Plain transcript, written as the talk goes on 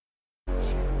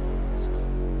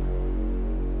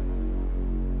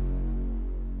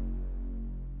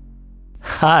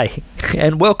Hi,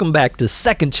 and welcome back to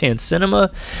Second Chance Cinema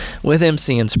with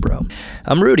MC and Spro.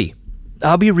 I'm Rudy.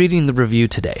 I'll be reading the review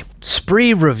today.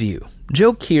 Spree Review.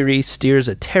 Joe Keery steers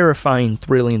a terrifying,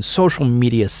 thrilling social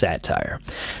media satire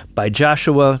by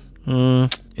Joshua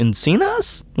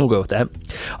Encinas? We'll go with that.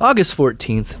 August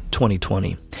 14th,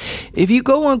 2020. If you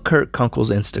go on Kurt Kunkel's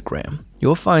Instagram,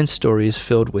 you'll find stories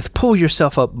filled with pull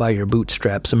yourself up by your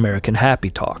bootstraps American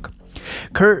happy talk.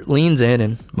 Kurt leans in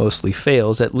and mostly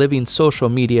fails at living social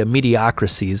media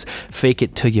mediocrity's fake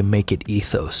it till you make it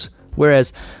ethos,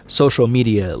 whereas social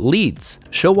media elites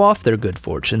show off their good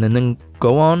fortune and then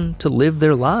go on to live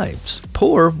their lives.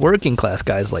 Poor working class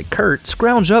guys like Kurt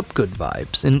scrounge up good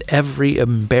vibes in every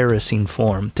embarrassing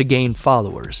form to gain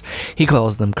followers. He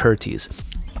calls them Kurties,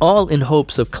 all in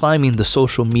hopes of climbing the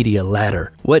social media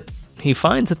ladder. What he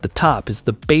finds at the top is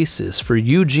the basis for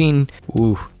Eugene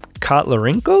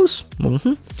Kotlarenko's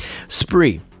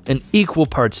Spree, an equal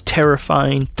parts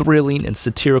terrifying, thrilling, and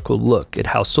satirical look at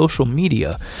how social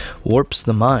media warps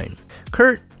the mind.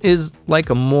 Kurt is like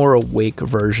a more awake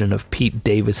version of Pete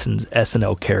Davidson's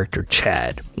SNL character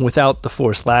Chad, without the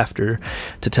forced laughter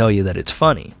to tell you that it's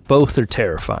funny. Both are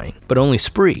terrifying, but only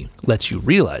Spree lets you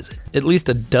realize it. At least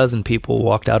a dozen people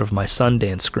walked out of my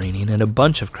Sundance screening, and a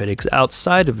bunch of critics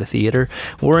outside of the theater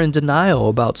were in denial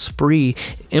about Spree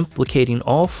implicating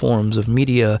all forms of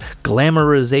media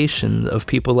glamorization of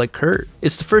people like Kurt.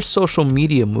 It's the first social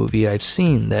media movie I've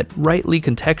seen that rightly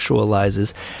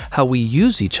contextualizes how we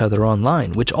use each other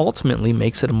online, which ultimately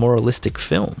makes it a moralistic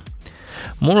film.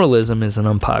 Moralism is an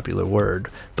unpopular word,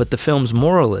 but the film's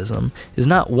moralism is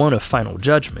not one of final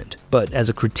judgment, but as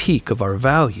a critique of our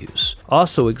values,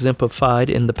 also exemplified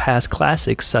in the past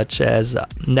classics such as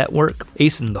Network,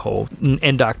 Ace in the Hole,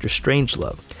 and Dr.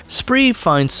 Strangelove. Spree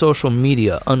finds social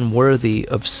media unworthy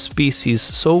of species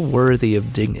so worthy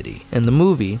of dignity, and the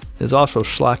movie is also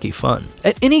schlocky fun.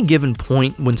 At any given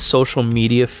point when social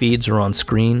media feeds are on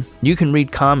screen, you can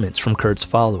read comments from Kurt's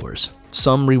followers.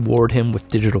 Some reward him with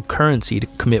digital currency to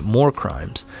commit more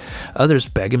crimes. Others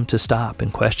beg him to stop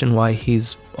and question why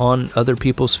he's on other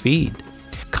people's feed.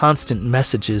 Constant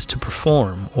messages to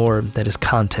perform, or that his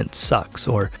content sucks,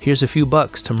 or here's a few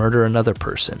bucks to murder another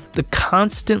person. The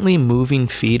constantly moving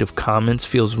feed of comments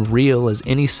feels real as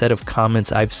any set of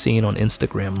comments I've seen on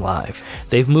Instagram Live.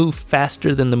 They've moved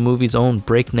faster than the movie's own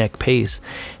breakneck pace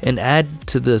and add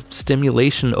to the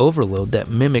stimulation overload that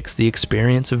mimics the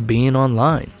experience of being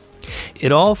online.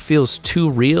 It all feels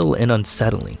too real and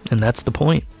unsettling, and that's the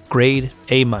point. Grade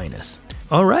A-.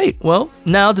 Alright, well,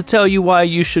 now to tell you why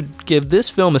you should give this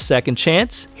film a second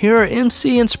chance, here are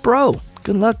MC and Spro.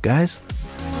 Good luck, guys.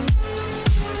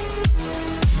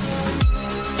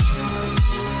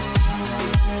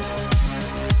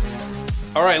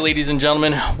 Alright, ladies and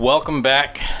gentlemen, welcome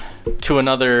back to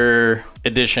another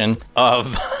edition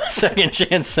of Second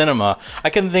Chance Cinema. I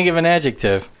couldn't think of an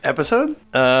adjective. Episode?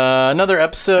 Another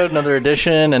episode, another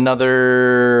edition,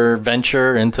 another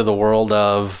venture into the world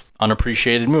of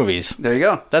unappreciated movies. There you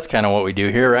go. That's kind of what we do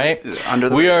here, right?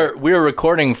 We are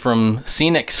recording from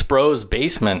scenic Spro's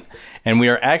basement, and we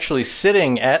are actually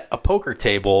sitting at a poker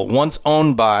table once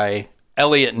owned by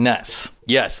Eliot Ness.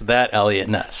 Yes, that Eliot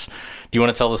Ness. Do you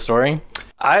want to tell the story?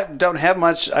 I don't have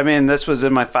much. I mean, this was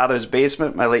in my father's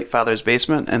basement, my late father's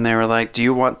basement, and they were like, do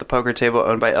you want the poker table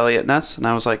owned by Eliot Ness? And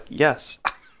I was like, yes.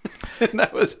 And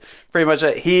that was pretty much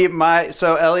it.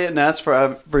 So Eliot Ness, for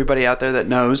everybody out there that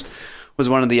knows, was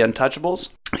one of the Untouchables.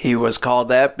 He was called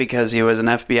that because he was an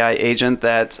FBI agent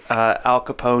that Al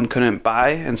Capone couldn't buy,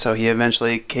 and so he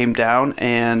eventually came down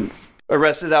and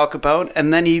arrested Al Capone,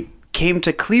 and then he came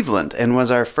to Cleveland and was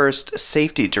our first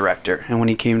safety director. And when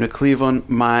he came to Cleveland,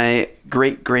 my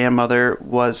great-grandmother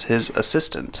was his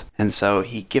assistant. And so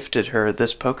he gifted her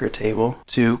this poker table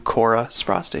to Cora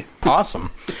Sprosty.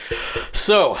 Awesome.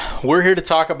 So, we're here to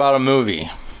talk about a movie.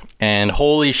 And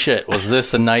holy shit, was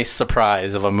this a nice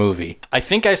surprise of a movie. I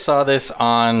think I saw this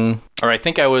I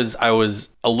was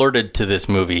alerted to this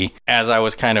movie as I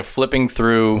was kind of flipping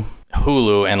through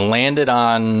Hulu and landed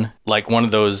on like one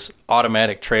of those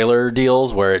automatic trailer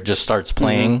deals where it just starts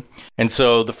playing. Mm-hmm. And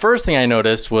so the first thing I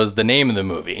noticed was the name of the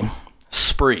movie,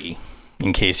 Spree,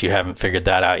 in case you haven't figured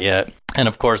that out yet. And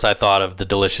of course I thought of the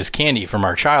delicious candy from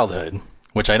our childhood,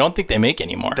 which I don't think they make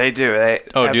anymore. They do. They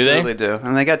absolutely do.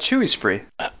 And they got Chewy Spree,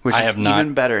 which is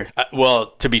even better.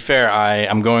 Well, to be fair,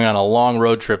 I'm going on a long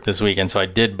road trip this weekend, so I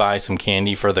did buy some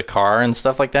candy for the car and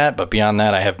stuff like that. But beyond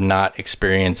that, I have not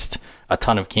experienced a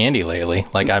ton of candy lately.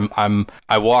 Like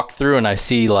I walk through and I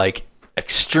see like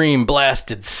extreme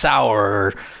blasted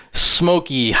sour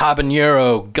smoky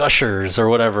habanero gushers or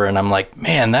whatever, and I'm like,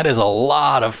 man, that is a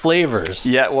lot of flavors.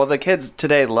 Yeah, well, the kids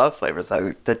today love flavors.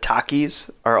 Like the Takis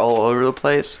are all over the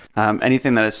place.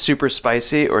 Anything that is super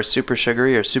spicy or super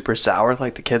sugary or super sour,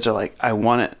 like the kids are like, I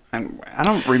want it. I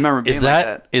don't remember being like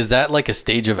that. Is that like a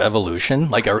stage of evolution?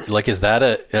 Like, is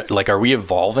that are we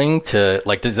evolving to,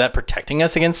 like, is that protecting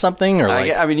us against something? Or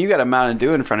like, I mean, you got a Mountain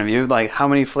Dew in front of you. Like, how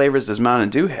many flavors does Mountain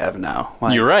Dew have now?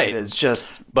 Like, you're right. It's just.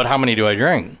 But how many do I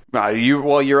drink?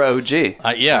 You're OG. Yeah,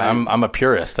 right? I'm a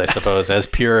purist, I suppose, as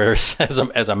pure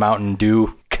as a Mountain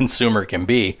Dew consumer can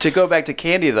be. To go back to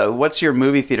candy, though, what's your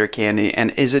movie theater candy,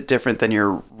 and is it different than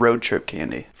your road trip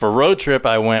candy? For road trip,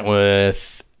 I went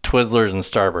with Twizzlers and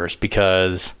Starburst,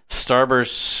 because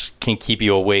Starburst can keep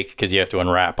you awake because you have to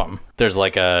unwrap them. There's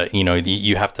like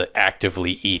you have to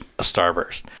actively eat a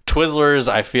Starburst. Twizzlers,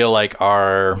 I feel like,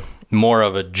 are more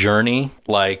of a journey.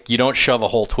 Like, you don't shove a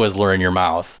whole Twizzler in your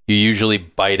mouth. You usually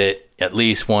bite it at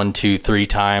least 1, 2, 3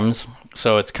 times.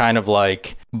 So it's kind of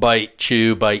like bite,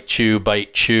 chew, bite, chew,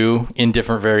 bite, chew in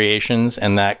different variations,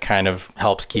 and that kind of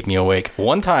helps keep me awake.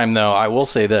 One time, though, I will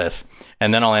say this,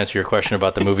 and then I'll answer your question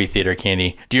about the movie theater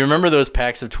candy. Do you remember those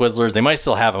packs of Twizzlers? They might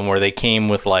still have them, where they came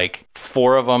with like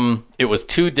 4 of them. It was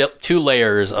two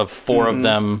layers of 4 of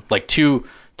them, like two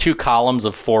columns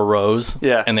of 4 rows.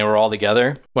 Yeah. And they were all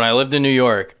together. When I lived in New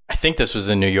York, I think this was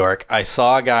in New York, I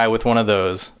saw a guy with one of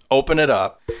those open it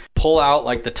up, pull out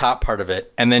like the top part of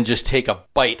it, and then just take a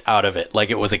bite out of it like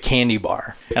it was a candy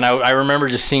bar. And I remember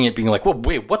just seeing it being like, well,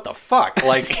 wait, what the fuck?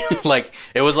 Like, like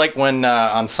it was like when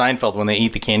on Seinfeld, when they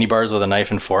eat the candy bars with a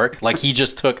knife and fork. Like, he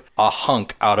just took a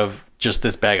hunk out of just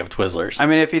this bag of Twizzlers. I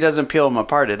mean, if he doesn't peel them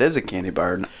apart, it is a candy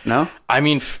bar, no? I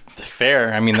mean,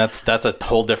 fair. I mean, that's a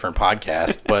whole different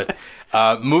podcast. But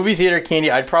movie theater candy,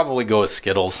 I'd probably go with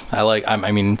Skittles.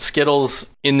 I mean,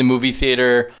 Skittles in the movie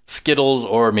theater, Skittles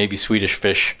or maybe Swedish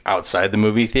Fish outside the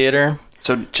movie theater.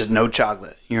 So just no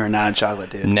chocolate. You're not a chocolate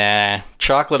dude. Nah.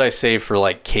 Chocolate I save for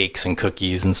like cakes and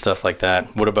cookies and stuff like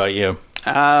that. What about you?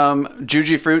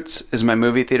 Juji Fruits is my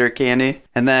movie theater candy,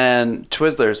 and then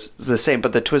Twizzlers is the same,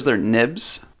 but the Twizzler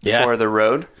nibs for the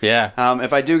road. Yeah.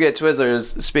 If I do get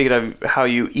Twizzlers, speaking of how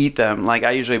you eat them, like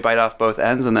I usually bite off both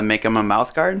ends and then make them a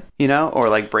mouth guard, or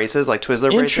like braces, like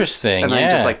Twizzler braces. Interesting. And then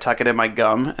just like tuck it in my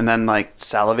gum and then like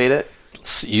salivate it.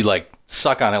 You like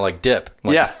suck on it like dip.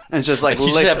 Like, yeah, and just like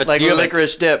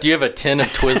licorice dip. Do you have a tin of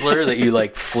Twizzler that you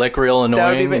like flick real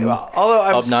annoying? Although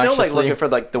I'm still like looking for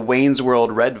like the Wayne's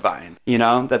World Red Vine,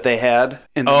 that they had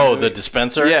in the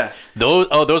dispenser? Yeah.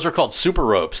 Those are called Super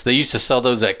Ropes. They used to sell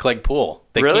those at Clegg-Pool.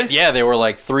 Really? Yeah, they were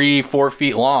like 3-4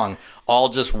 feet long, all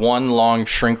just one long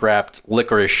shrink wrapped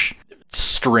licorice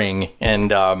string, and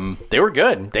they were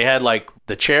good. They had like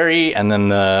the cherry and then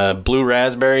the blue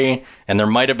raspberry, and there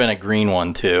might have been a green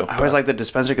one too. I always like the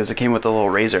dispenser because it came with a little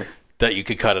razor that you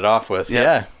could cut it off with.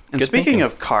 Yeah. And speaking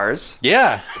of cars.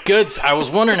 Yeah, good. I was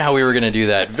wondering how we were going to do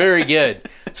that. Very good.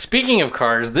 Speaking of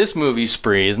cars, this movie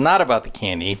spree is not about the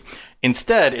candy.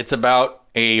 Instead, it's about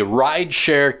a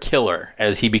rideshare killer,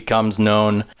 as he becomes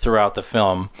known throughout the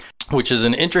film, which is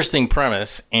an interesting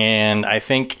premise, and I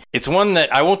think it's one that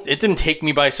it didn't take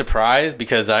me by surprise,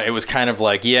 because it was kind of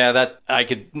like,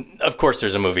 of course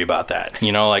there's a movie about that,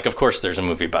 of course there's a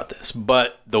movie about this,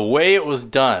 but the way it was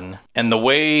done and the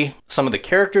way some of the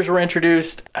characters were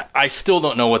introduced, I still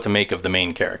don't know what to make of the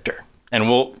main character. And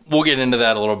we'll get into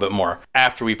that a little bit more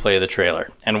after we play the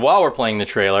trailer. And while we're playing the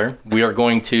trailer, we are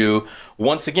going to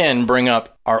once again bring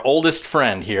up our oldest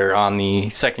friend here on the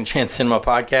Second Chance Cinema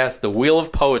podcast, the Wheel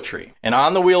of Poetry. And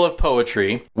on the Wheel of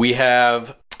Poetry, we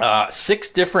have 6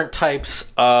 different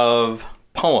types of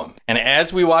poem. And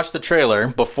as we watch the trailer,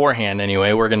 beforehand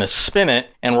anyway, we're going to spin it,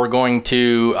 and we're going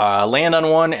to land on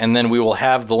one, and then we will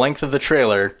have the length of the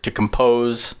trailer to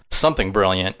compose something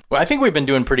brilliant. Well, I think we've been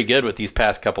doing pretty good with these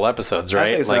past couple episodes,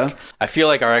 right? I think so. I feel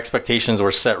like our expectations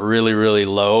were set really, really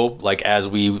low. Like as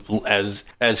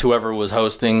whoever was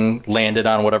hosting landed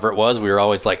on whatever it was, we were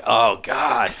always like, oh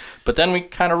God. But then we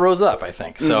kind of rose up, I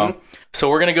think. So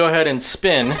we're going to go ahead and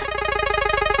spin.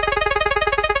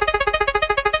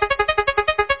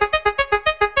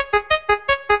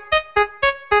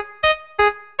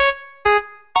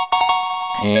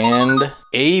 And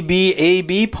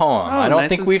ABAB poem. I don't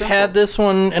think we've had this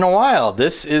one in a while.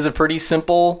 This is a pretty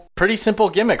simple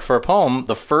gimmick for a poem.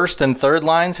 The first and third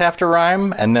lines have to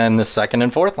rhyme, and then the second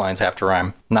and fourth lines have to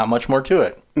rhyme. Not much more to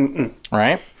it.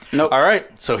 Right? Nope. All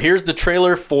right, so here's the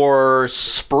trailer for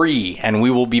Spree, and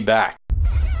we will be back.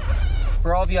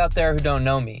 For all of you out there who don't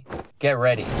know me, get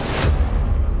ready.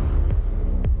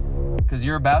 Because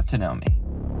you're about to know me.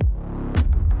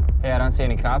 Hey, I don't see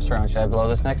any cops around. Should I blow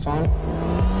this next one?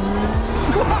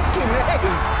 Fucking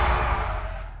hey!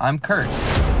 I'm Kurt.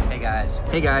 Hey guys.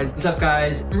 Hey guys. What's up,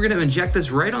 guys? We're gonna inject this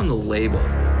right on the label.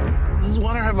 Does this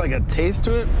water have like a taste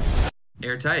to it?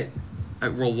 Airtight.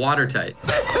 Well, watertight.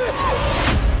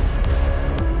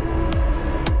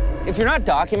 If you're not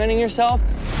documenting yourself,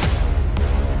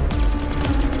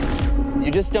 you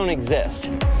just don't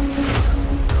exist.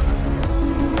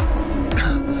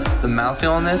 The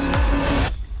mouthfeel on this,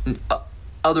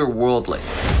 otherworldly.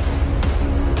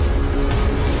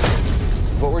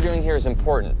 What we're doing here is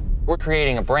important. We're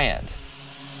creating a brand.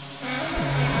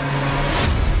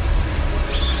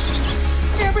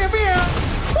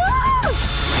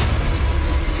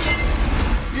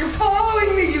 You're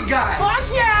following me, you guys! Fuck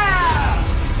yeah!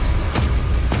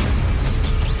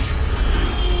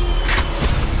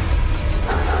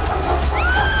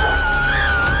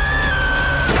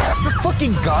 Your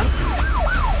fucking gun?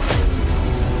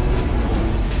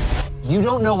 You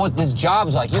don't know what this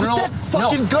job's like. You don't know that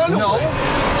fucking gun no. away.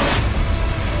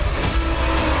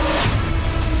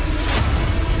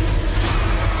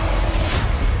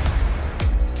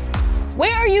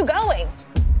 Where are you going?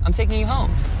 I'm taking you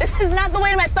home. This is not the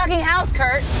way to my fucking house,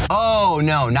 Kurt. Oh,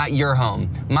 no, not your home.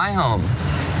 My home.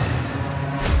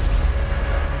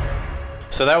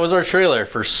 So that was our trailer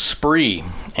for Spree.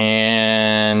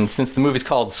 And since the movie's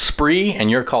called Spree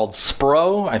and you're called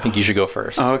Spro, I think you should go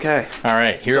first. Okay. All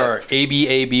right, here are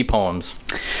ABAB poems.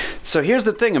 So here's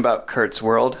the thing about Kurt's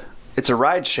World. It's a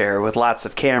rideshare with lots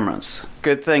of cameras.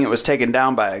 Good thing it was taken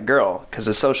down by a girl, because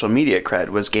the social media cred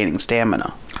was gaining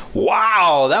stamina.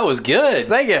 Wow, that was good.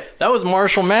 Thank you. That was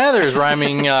Marshall Mathers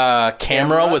rhyming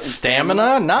camera with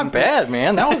stamina. Not bad,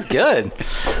 man. That was good.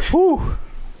 Whew.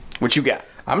 What you got?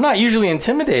 I'm not usually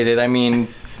intimidated. I mean,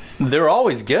 they're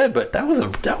always good, but that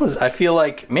was I feel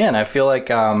like I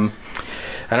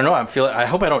don't know. I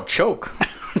hope I don't choke.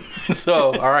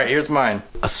 So, all right, here's mine.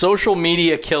 A social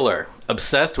media killer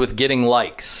obsessed with getting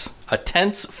likes. A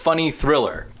tense, funny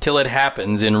thriller till it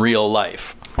happens in real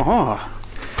life. Oh.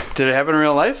 Did it happen in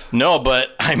real life? No,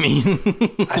 but I mean,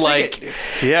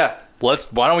 Yeah.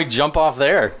 why don't we jump off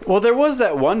there? Well, there was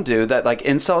that one dude, that like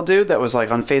incel dude that was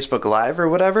like on Facebook Live or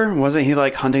whatever. Wasn't he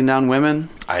like hunting down women?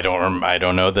 I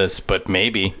don't know this, but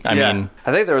maybe. I mean,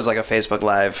 I think there was like a Facebook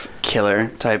Live killer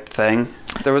type thing.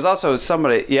 There was also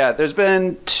somebody, there's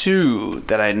been two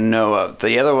that I know of.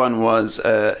 The other one was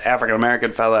an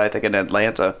African-American fella, I think in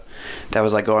Atlanta, that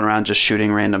was like going around just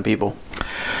shooting random people.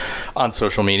 on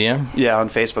social media. Yeah, on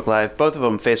Facebook Live. Both of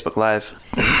them Facebook Live.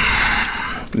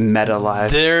 Meta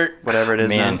Live. Whatever it is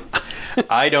man. now.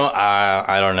 I don't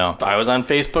know. I was on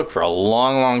Facebook for a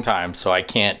long time, so I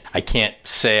can't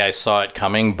say I saw it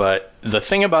coming, but the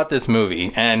thing about this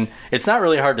movie, and it's not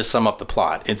really hard to sum up the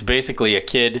plot. It's basically a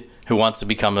kid who wants to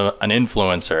become an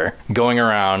influencer going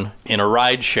around in a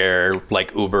ride share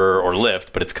like Uber or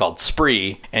Lyft, but it's called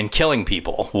Spree, and killing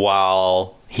people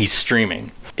while he's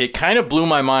streaming. It kind of blew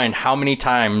my mind how many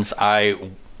times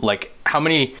how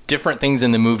many different things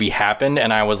in the movie happened,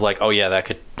 and I was like, oh yeah,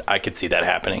 I could see that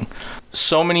happening.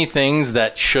 So many things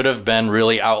that should have been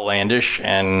really outlandish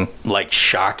and like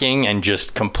shocking and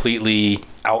just completely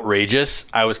outrageous.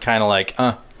 I was kind of like,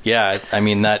 yeah, I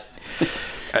mean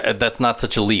that's not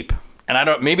such a leap.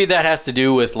 And maybe that has to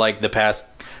do with like the past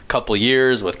couple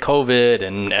years with COVID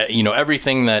and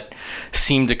everything that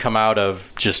seemed to come out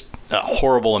of just a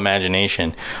horrible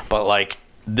imagination. But like,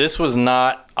 this was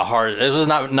not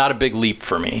a big leap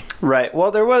for me. Right.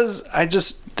 Well, there was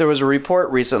a report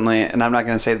recently, and I'm not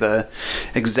going to say the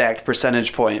exact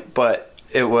percentage point, but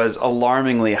it was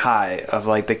alarmingly high of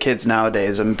like the kids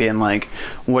nowadays and being like,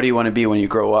 what do you want to be when you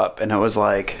grow up? And it was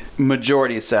like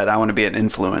majority said, I want to be an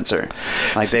influencer.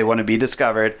 Like they want to be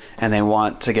discovered and they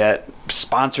want to get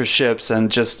sponsorships and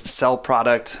just sell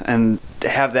product and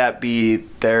have that be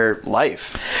their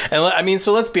life. And I mean,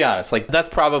 so let's be honest, like that's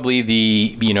probably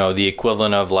the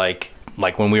equivalent of like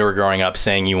when we were growing up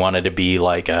saying you wanted to be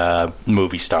like a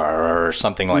movie star or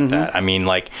something like that. I mean,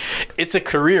 like it's a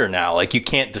career now. Like you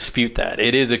can't dispute that.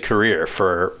 It is a career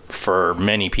for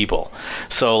many people.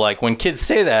 So like when kids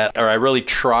say that, or I really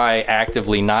try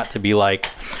actively not to be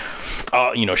like,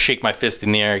 shake my fist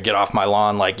in the air, get off my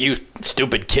lawn, like, you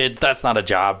stupid kids, that's not a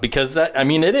job. Because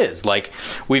it is. Like,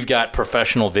 we've got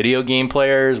professional video game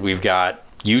players, we've got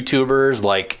YouTubers,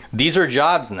 like, these are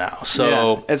jobs now. So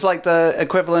yeah. It's like the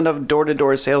equivalent of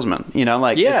door-to-door salesman,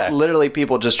 it's literally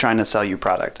people just trying to sell you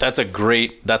product. That's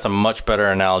a much better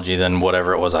analogy than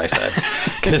whatever it was I said.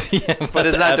 But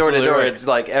it's not door-to-door, right. It's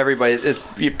like everybody, it's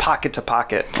pocket to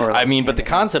pocket. Or like, but the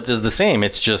concept is the same.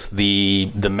 It's just the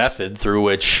method through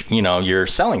which, you're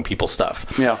selling people stuff.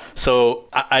 Yeah. So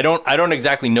I don't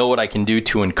exactly know what I can do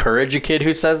to encourage a kid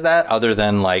who says that, other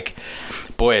than like,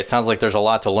 boy, it sounds like there's a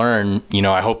lot to learn,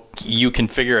 I hope you can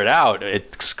figure it out.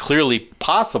 It's clearly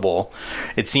possible.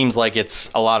 It seems like it's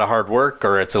a lot of hard work,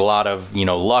 or it's a lot of,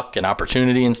 luck and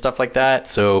opportunity and stuff like that.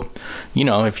 So,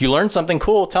 if you learn something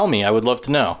cool, tell me. I would love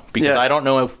to know, because I don't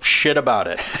know shit about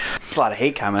it. It's a lot of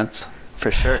hate comments,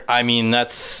 for sure. I mean,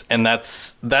 that's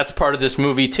part of this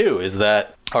movie too, is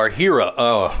that our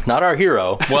hero, not our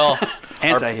hero, well,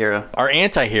 Anti-hero. Our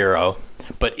anti-hero,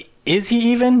 but is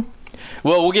he even?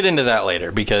 Well, we'll get into that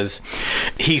later, because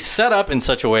he's set up in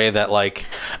such a way that, like,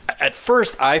 at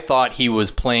first I thought he was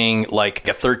playing like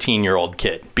a 13-year-old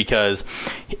kid, because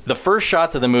the first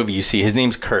shots of the movie you see, his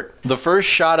name's Kurt. The first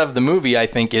shot of the movie, I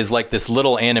think, is like this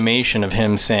little animation of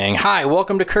him saying, "Hi,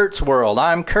 welcome to Kurt's world.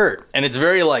 I'm Kurt." And it's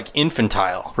very like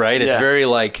infantile, right? It's very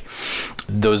like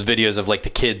those videos of like the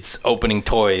kids opening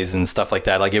toys and stuff like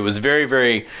that. Like, it was very,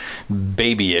 very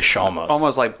babyish almost.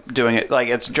 Almost like doing it, like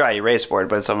it's dry erase board,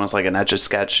 but it's almost like an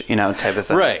Etch-a-Sketch, type of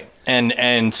thing. Right.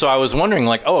 And so I was wondering,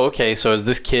 like, oh, okay, so is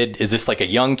this like a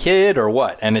young kid or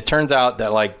what? And it turns out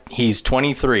that, like, he's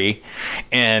 23,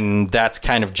 and that's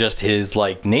kind of just his,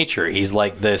 like, nature. He's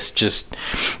like this just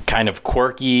kind of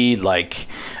quirky, like,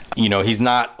 he's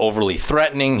not overly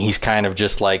threatening. He's kind of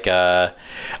just like a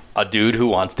dude who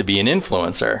wants to be an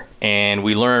influencer. And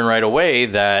we learn right away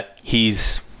that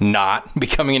he's not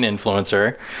becoming an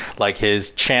influencer. Like,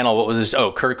 his channel, what was his?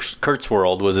 Oh, Kurt's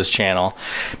World was his channel.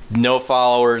 No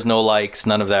followers, no likes,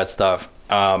 none of that stuff.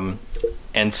 And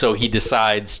so he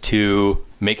decides to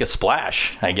make a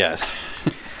splash, I guess,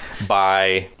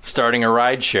 by starting a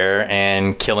rideshare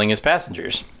and killing his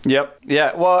passengers. Yep.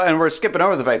 Yeah. Well, and we're skipping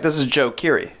over the fact this is Joe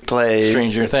Keery, plays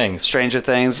Stranger Things.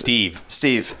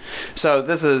 Steve. So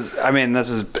this is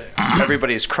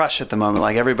everybody's crush at the moment.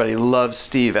 Like, everybody loves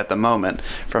Steve at the moment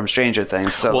from Stranger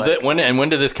Things. So, well, when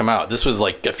did this come out? This was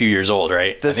like a few years old,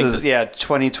 right? This is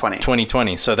 2020.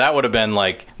 2020. So that would have been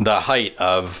like the height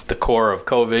of the core of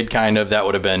COVID, kind of. That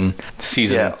would have been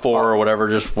season 4 or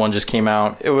whatever. One just came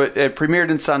out. It premiered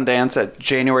in Sundance at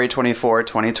January 24,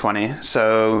 2020.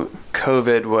 So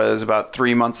COVID was about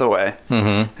 3 months away.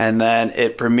 Mm-hmm. And then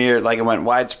it premiered, like, it went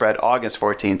widespread August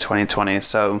 14, 2020.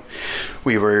 So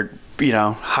we were,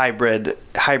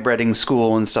 hybriding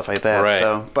school and stuff like that. Right.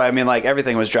 So, but I mean, like,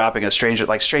 everything was dropping.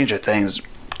 Stranger Things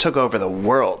took over the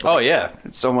world. Oh, yeah.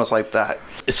 It's almost like that.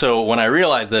 So when I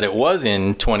realized that it was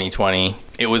in 2020,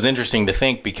 it was interesting to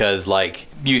think, because, like,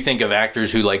 you think of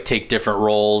actors who, like, take different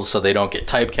roles so they don't get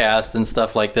typecast and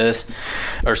stuff like this,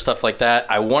 or stuff like that.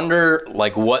 I wonder,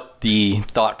 like, what the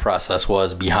thought process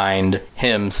was behind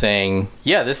him saying,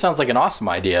 yeah, this sounds like an awesome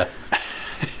idea.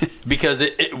 Because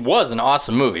it was an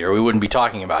awesome movie, or we wouldn't be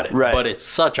talking about it. Right. But it's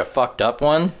such a fucked up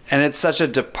one. And it's such a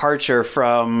departure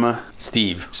from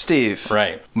Steve.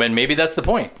 Right. And maybe that's the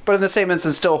point. But in the same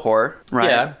instance, still horror,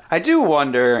 right? Yeah. I do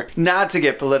wonder, not to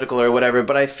get political or whatever,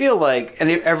 but I feel like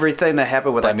everything that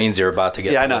happened with... That means you're about to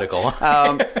get political.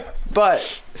 I know.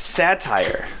 But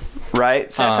satire...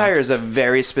 Right? Satire is a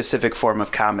very specific form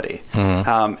of comedy,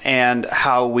 and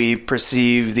how we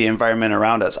perceive the environment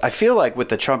around us. I feel like with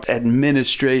the Trump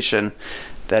administration,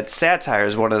 that satire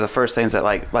is one of the first things that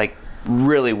like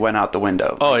really went out the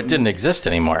window. Oh, it didn't exist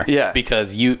anymore. Yeah.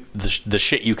 Because the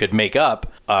shit you could make up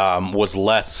was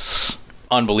less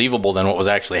unbelievable than what was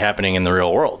actually happening in the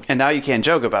real world. And now you can't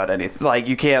joke about anything. Like,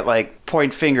 you can't, like,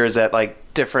 point fingers at, like,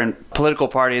 different political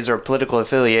parties or political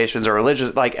affiliations or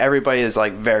religious. Like, everybody is,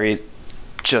 like, very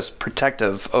just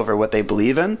protective over what they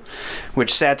believe in,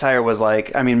 which satire was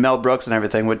like. I mean, Mel Brooks and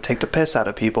everything would take the piss out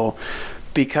of people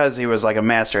because he was like a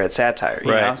master at satire,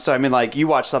 you know? So I mean, like, you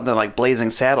watch something like Blazing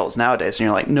Saddles nowadays and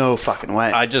you're like, no fucking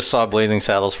way. I just saw Blazing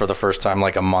Saddles for the first time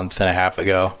like a month and a half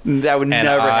ago. That would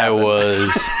never happen. I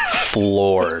was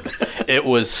floored. It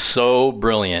was so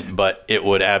brilliant, but it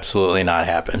would absolutely not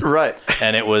happen. Right.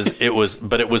 And it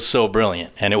was so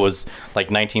brilliant. And it was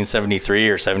like 1973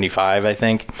 or 75, I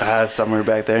think. Somewhere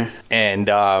back there. And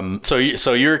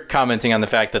so you're commenting on the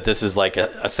fact that this is like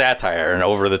a satire, an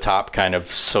over-the-top kind of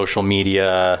social media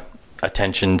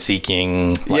attention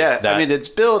seeking. That. I mean, it's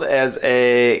billed as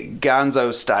a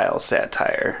Gonzo-style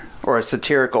satire or a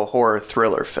satirical horror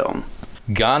thriller film.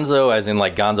 Gonzo as in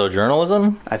like gonzo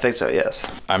journalism? I think so, yes.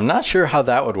 I'm not sure how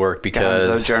that would work because...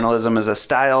 Gonzo journalism is a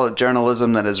style of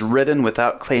journalism that is written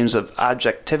without claims of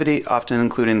objectivity, often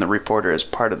including the reporter as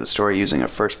part of the story using a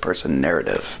first-person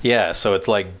narrative. Yeah, so it's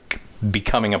like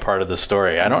becoming a part of the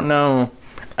story. I don't know.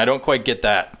 I don't quite get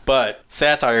that. But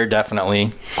satire,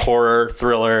 definitely. Horror,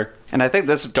 thriller... And I think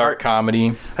this dark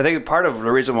comedy. I think part of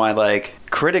the reason why, like,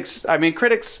 critics,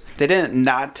 they didn't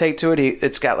not take to it.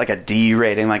 It's got like a D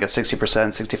rating, like a 60%,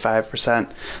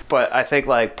 65%. But I think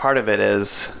like part of it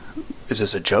is is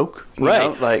this a joke? You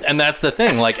Right. know, like, and that's the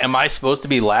thing. Like, am I supposed to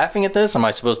be laughing at this? Am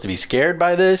I supposed to be scared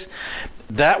by this?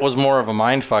 That was more of a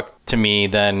mindfuck to me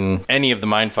than any of the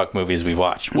mindfuck movies we've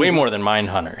watched. Way more than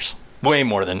Mindhunters. Way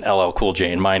more than LL Cool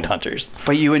J and Mindhunters.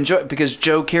 but you enjoy, because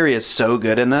Joe Keery is so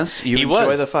good in this. You He enjoy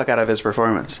was. the fuck out of his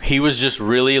performance. He was just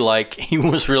really he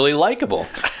was really likable.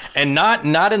 And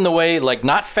not in the way, like,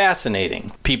 not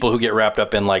fascinating. People who get wrapped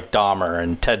up in, like, Dahmer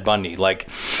and Ted Bundy. Like,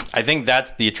 I think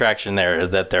that's the attraction there, is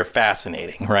that they're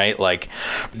fascinating, right? Like,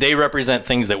 they represent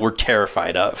things that we're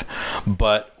terrified of,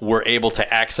 but we're able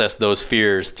to access those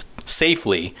fears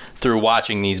safely through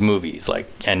watching these movies,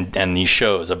 like, and these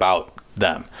shows about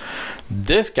them.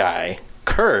 This guy,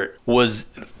 Kurt, was,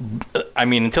 I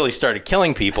mean, until he started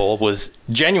killing people, was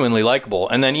genuinely likable.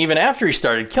 And then even after he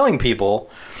started killing people,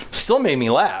 still made me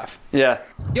laugh. Yeah.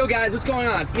 Yo guys, what's going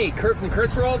on? It's me, Kurt from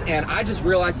Kurt's World, and I just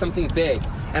realized something big,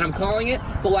 and I'm calling it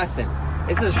The Lesson.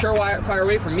 This is a surefire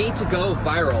way for me to go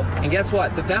viral. And guess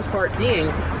what? The best part being,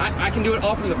 I can do it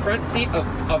all from the front seat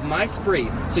of my Spree.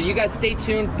 So you guys stay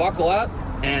tuned, buckle up,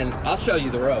 and I'll show you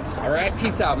the ropes. All right?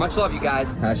 Peace out. Much love, you guys.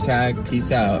 Hashtag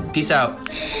peace out. Peace out.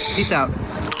 Peace out.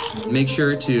 Make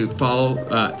sure to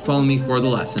follow me for The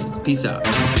Lesson. Peace out.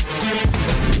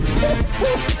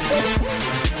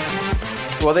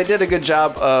 Well, they did a good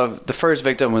job of, the first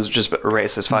victim was just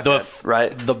racist fuckhead,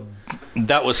 right?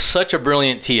 That was such a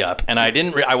brilliant tee up, and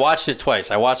I watched it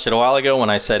twice. I watched it a while ago when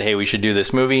I said, hey, we should do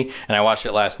this movie, and I watched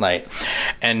it last night.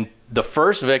 And the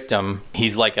first victim,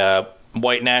 he's like a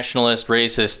white nationalist,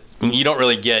 racist. You don't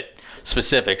really get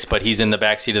specifics, but he's in the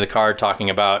backseat of the car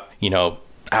talking about, you know,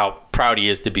 how proud he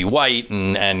is to be white,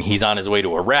 and he's on his way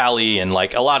to a rally, and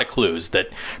like a lot of clues that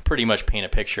pretty much paint a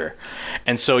picture.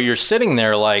 And so you're sitting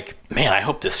there like, man, I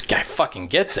hope this guy fucking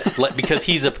gets it, because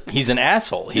he's an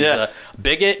asshole. He's a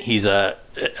bigot. He's a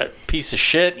piece of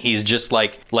shit. He's just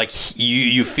like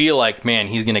you feel like, man,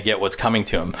 he's gonna get what's coming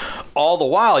to him. All the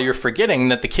while you're forgetting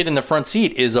that the kid in the front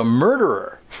seat is a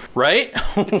murderer, right?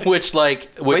 which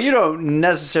But you don't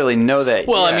necessarily know that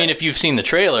well, yet. I mean, if you've seen the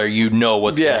trailer, you know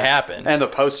what's gonna happen. And the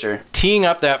poster. Teeing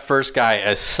up that first guy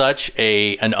as such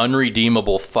an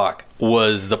unredeemable fuck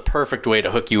was the perfect way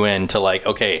to hook you in to, like,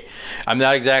 okay, I'm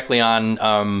not exactly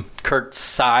on Kurt's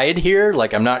side here.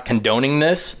 Like, I'm not condoning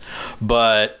this,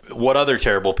 but what other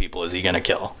terrible people is he going to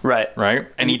kill? Right. Right?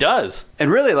 And he does.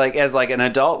 And really, like, as like an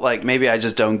adult, like, maybe I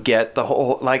just don't get the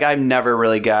whole, like, I've never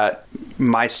really got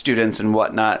my students and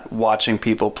whatnot watching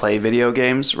people play video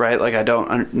games, right? Like, I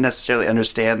don't necessarily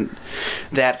understand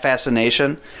that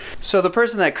fascination. So the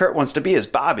person that Kurt wants to be is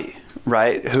Bobby,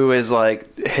 right? Who is like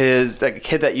a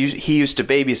kid that he used to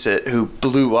babysit who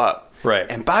blew up. Right.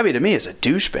 And Bobby to me is a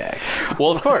douchebag.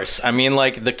 Well, of course. I mean,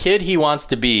 like, the kid he wants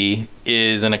to be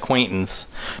is an acquaintance,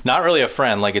 not really a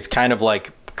friend. Like, it's kind of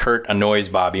like Kurt annoys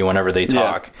Bobby whenever they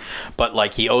talk, but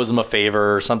like he owes him a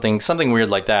favor or something weird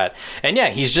like that. And yeah,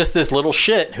 he's just this little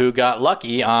shit who got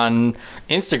lucky on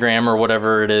Instagram or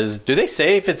whatever it is. Do they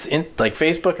say if it's like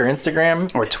Facebook or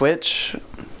Instagram or Twitch?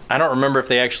 I don't remember if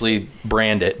they actually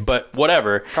brand it, but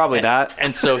whatever. Probably not.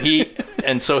 And so he,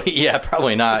 yeah,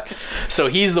 probably not. So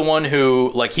he's the one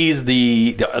who, like, he's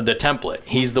the template.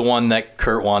 He's the one that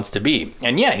Kurt wants to be.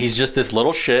 And yeah, he's just this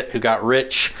little shit who got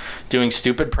rich doing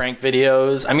stupid prank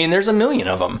videos. I mean, there's a million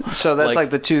of them. So that's like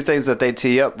the two things that they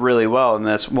tee up really well in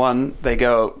this. One, they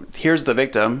go, here's the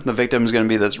victim. The victim is going to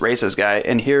be this racist guy,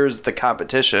 and here's the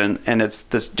competition, and it's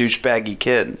this douchebaggy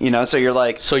kid. You know, so you're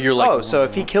like, oh, so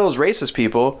if he kills racist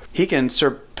people, he can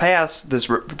surpass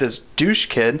this douche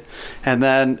kid, and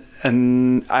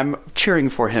I'm cheering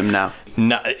for him now.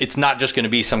 No, it's not just going to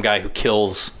be some guy who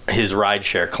kills his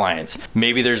rideshare clients.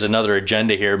 Maybe there's another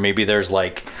agenda here. Maybe there's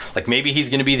like maybe he's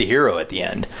going to be the hero at the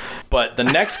end. But the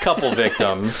next couple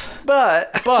victims,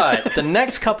 but the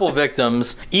next couple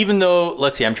victims, even though,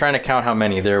 let's see, I'm trying to count how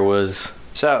many there was.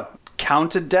 So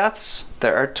counted deaths,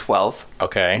 there are 12.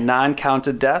 Okay.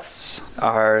 Non-counted deaths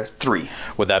are 3.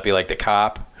 Would that be like the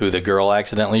cop who the girl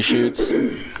accidentally shoots?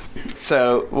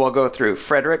 So we'll go through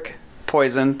Frederick,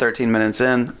 poison, 13 minutes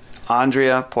in.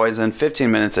 Andrea, poison, 15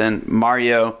 minutes in.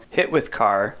 Mario, hit with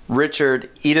car. Richard,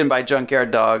 eaten by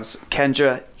junkyard dogs.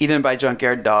 Kendra, eaten by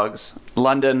junkyard dogs.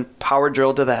 London, power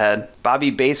drill to the head.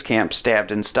 Bobby Basecamp, stabbed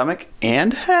in stomach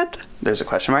and head. There's a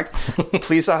question mark.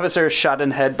 Police officer shot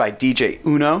in head by DJ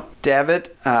Uno. David,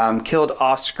 killed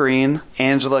off screen.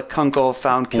 Angela Kunkel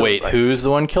found killed. Wait, who's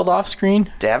the one killed off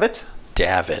screen? David?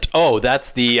 Oh,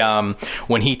 that's the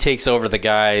when he takes over the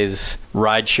guy's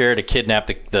rideshare to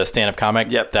kidnap the stand-up comic.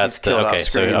 Yep, that's the okay.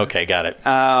 So okay, got it.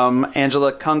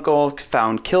 Angela Kunkel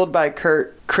found killed by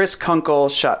Kurt. Chris Kunkel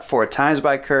shot 4 times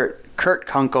by Kurt. Kurt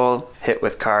Kunkel, hit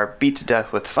with car, beat to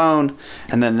death with phone.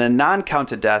 And then the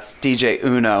non-counted deaths, DJ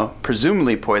Uno,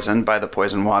 presumably poisoned by the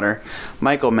poison water.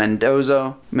 Michael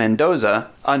Mendoza,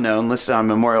 unknown, listed on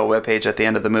Memorial webpage at the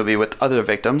end of the movie with other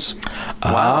victims.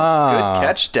 Wow, good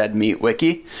catch, Dead Meat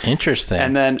Wiki. Interesting.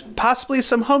 And then possibly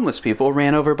some homeless people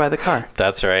ran over by the car.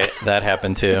 That's right. That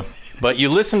happened too. But you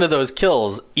listen to those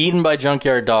kills, eaten by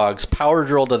junkyard dogs, power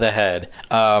drill to the head.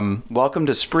 Welcome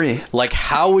to Spree. Like,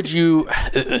 how would you...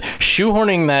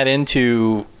 shoehorning that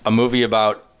into a movie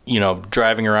about,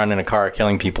 driving around in a car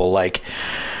killing people, like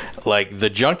the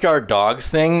junkyard dogs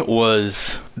thing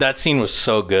was... That scene was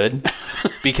so good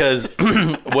because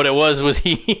what it was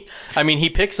he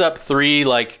picks up three,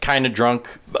 kind of drunk,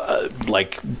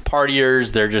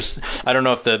 partiers. They're just... I don't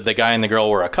know if the guy and the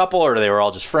girl were a couple or they were all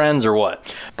just friends or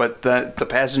what. But the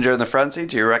passenger in the front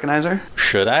seat, do you recognize her?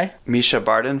 Should I? Misha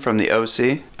Barton from the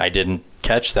OC. I didn't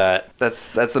catch that. That's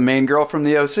the main girl from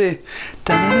the OC.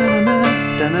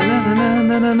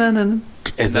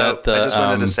 Is that the... I just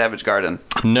went into Savage Garden.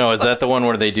 No, is that the one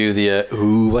where they do the,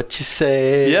 ooh, what you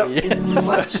say? Yep.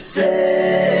 What you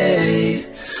say?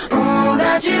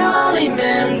 That you only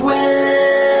meant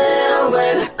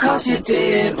well, cause you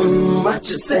did. What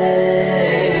you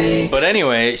say? But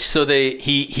anyway, so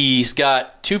he's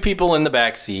got two people in the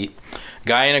back seat,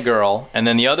 guy and a girl, and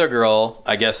then the other girl,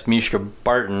 I guess Mishka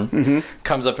Barton,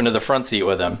 comes up into the front seat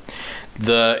with him.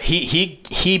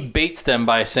 He baits them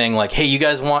by saying, like, hey, you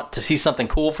guys want to see something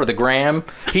cool for the gram?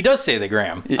 He does say the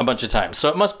gram a bunch of times, so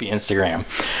it must be Instagram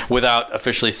without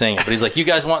officially saying it. But he's like, you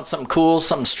guys want something cool,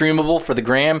 something streamable for the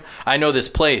gram? I know this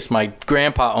place. My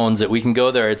grandpa owns it. We can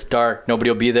go there. It's dark. Nobody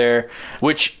will be there.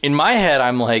 Which, in my head,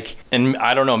 I'm like, and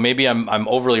I don't know, maybe I'm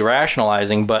overly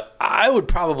rationalizing, but I would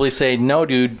probably say, no,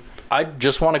 dude, I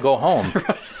just want to go home.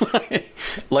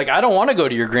 Like, I don't want to go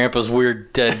to your grandpa's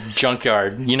weird dead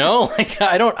junkyard, Like,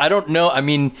 I don't know. I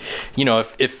mean,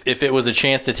 if it was a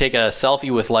chance to take a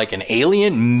selfie with, like, an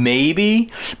alien,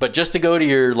 maybe. But just to go to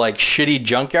your, like, shitty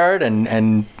junkyard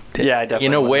and yeah, I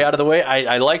definitely way out of the way,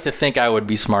 I like to think I would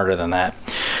be smarter than that.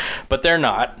 But they're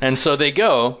not. And so they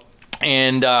go,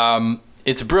 and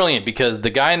it's brilliant because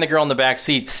the guy and the girl in the back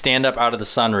seat stand up out of the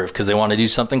sunroof because they want to do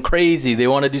something crazy. They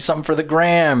want to do something for the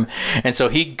gram. And so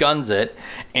he guns it.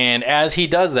 And as he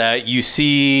does that, you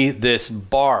see this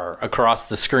bar across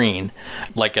the screen,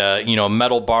 like a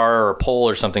metal bar or pole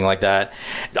or something like that.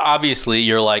 Obviously,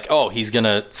 you're like, oh, he's going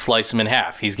to slice them in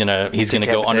half. He's going to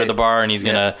go under the bar and he's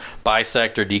going to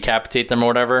bisect or decapitate them or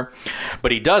whatever.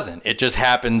 But he doesn't. It just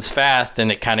happens fast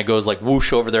and it kind of goes like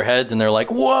whoosh over their heads and they're like,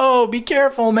 whoa, be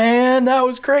careful, man. That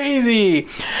was crazy.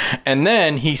 And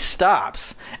then he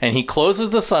stops and he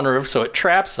closes the sunroof so it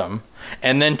traps him.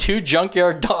 And then two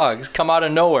junkyard dogs come out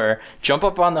of nowhere, jump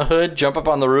up on the hood, jump up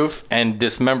on the roof, and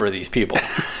dismember these people.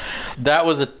 That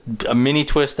was a mini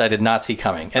twist I did not see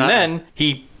coming. And then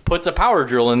he puts a power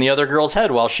drill in the other girl's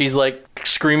head while she's like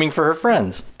screaming for her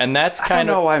friends. And that's kind of... I don't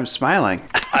know why I'm smiling.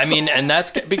 I mean, and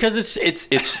that's because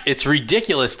it's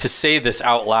ridiculous to say this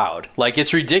out loud. Like,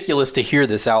 it's ridiculous to hear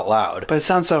this out loud. But it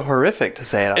sounds so horrific to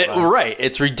say it out loud. Right.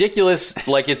 It's ridiculous.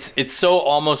 Like, it's so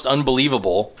almost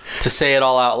unbelievable to say it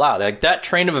all out loud. Like, that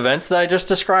train of events that I just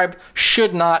described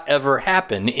should not ever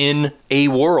happen in a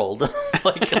world.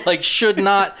 That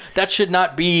should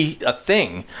not be a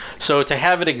thing. So to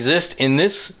have it exist in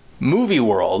this movie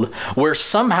world where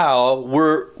somehow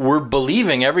we're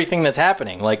believing everything that's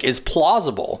happening, like, is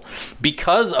plausible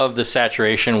because of the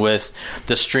saturation with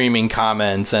the streaming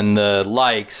comments and the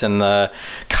likes and the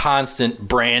constant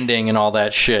branding and all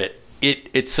that shit.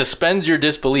 It suspends your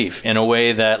disbelief in a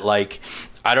way that, like,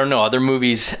 I don't know, other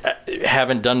movies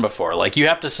haven't done before. Like, you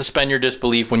have to suspend your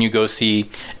disbelief when you go see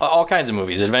all kinds of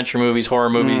movies, adventure movies, horror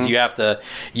movies. You have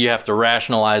to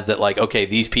rationalize that, like, okay,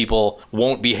 these people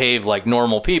won't behave like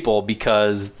normal people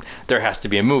because there has to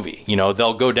be a movie.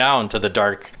 They'll go down to the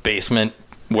dark basement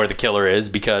where the killer is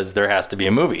because there has to be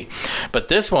a movie. But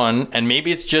this one, and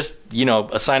maybe it's just,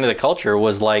 a sign of the culture,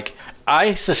 was like,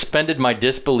 I suspended my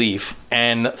disbelief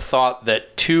and thought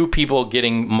that two people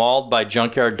getting mauled by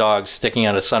junkyard dogs sticking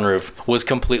out a sunroof was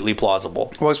completely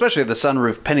plausible. Well, especially the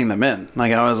sunroof pinning them in.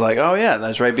 Like, I was like, oh yeah,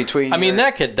 that's right between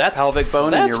that's pelvic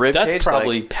bone and your rib cage. That's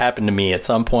probably happened to me at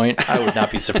some point. I would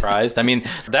not be surprised. I mean,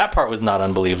 that part was not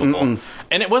unbelievable.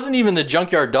 And it wasn't even the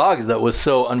junkyard dogs that was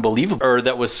so unbelievable or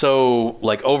that was so,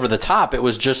 like, over the top. It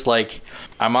was just like,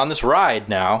 I'm on this ride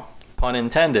now. pun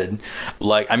intended.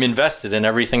 Like, I'm invested in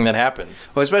everything that happens.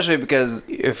 Well, especially because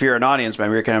if you're an audience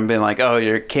member, you're kind of being like, oh,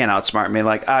 you can't outsmart me.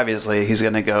 Like, obviously, he's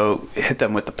going to go hit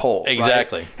them with the pole.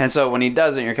 Exactly. Right? And so when he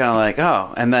doesn't, you're kind of like,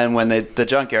 oh. And then when the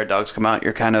Junkyard Dogs come out,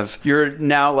 you're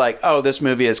now like, oh, this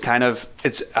movie is kind of,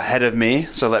 it's ahead of me,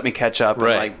 so let me catch up and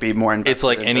like be more invested. It's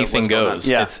like anything goes.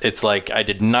 Yeah. It's like, I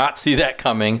did not see that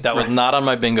coming. That was not on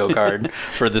my bingo card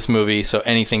for this movie, so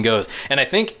anything goes. And I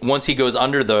think once he goes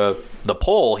under the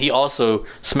pole, he also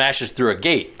smashes through a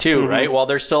gate too, right? While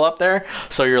they're still up there.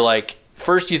 So you're like,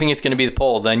 first you think it's going to be the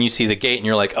pole, then you see the gate and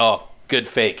you're like, oh, good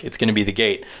fake, it's going to be the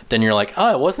gate. Then you're like,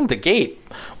 oh, it wasn't the gate.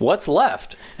 What's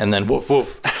left? And then woof,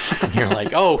 woof. And you're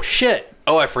like, oh, shit.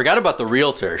 Oh, I forgot about the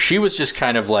realtor. She was just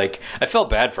kind of like, I felt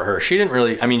bad for her. She didn't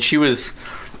really, I mean, she was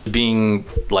being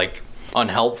like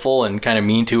unhelpful and kind of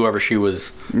mean to whoever she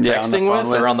was texting with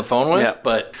or on the phone with. Yeah.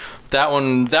 But that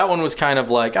one was kind of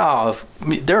like, oh,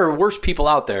 there are worse people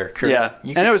out there. Kurt. Yeah,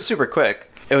 and it was super quick.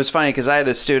 It was funny because I had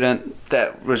a student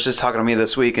that was just talking to me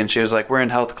this week, and she was like, we're in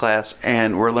health class,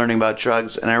 and we're learning about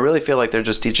drugs, and I really feel like they're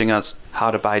just teaching us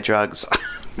how to buy drugs.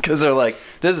 Because they're like,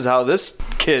 this is how this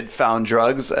kid found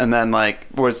drugs, and then, like,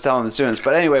 we're telling the students.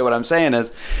 But anyway, what I'm saying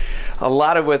is, a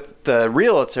lot of what the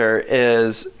realtor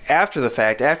is after the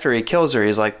fact, after he kills her,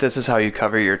 he's like, this is how you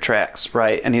cover your tracks,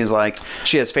 right? And he's like,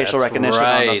 she has facial recognition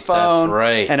on the phone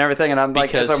and everything. And I'm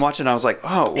like, as I'm watching, I was like,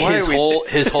 oh,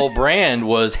 his whole brand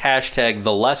was hashtag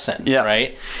the lesson,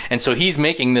 right? And so he's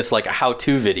making this like a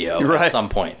how-to video at some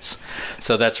points.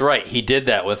 So that's right. He did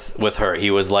that with her. He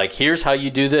was like, here's how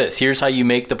you do this. Here's how you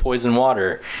make the poison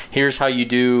water. Here's how you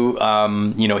do,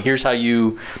 here's how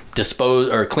you dispose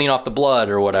or clean off the blood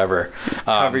or whatever.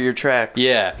 Cover your tracks.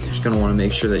 Yeah. You're just going to want to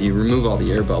make sure that you remove all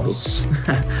the air bubbles.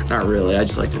 Not really. I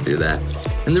just like to do that.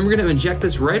 And then we're going to inject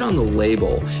this right on the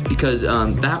label because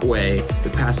that way the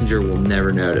passenger will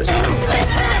never notice.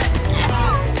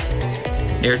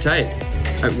 Airtight.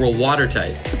 Well,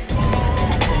 watertight.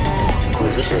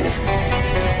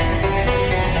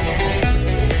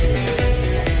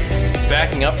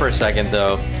 Backing up for a second,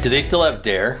 though, do they still have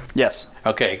Dare? Yes.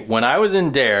 Okay, when I was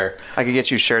in Dare... I could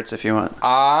get you shirts if you want.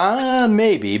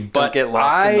 Maybe, but Don't get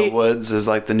lost in the woods is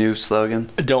like the new slogan.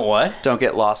 Don't what? Don't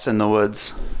get lost in the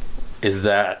woods. Is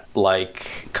that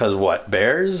like, cause what,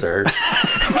 bears or?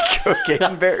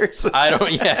 Cocaine bears?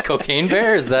 Cocaine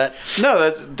bears. That No,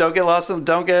 that's don't get lost in,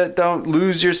 don't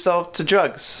lose yourself to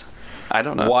drugs. I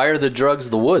don't know. Why are the drugs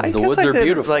the woods? The woods are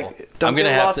beautiful. Don't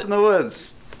get lost in the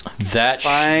woods. That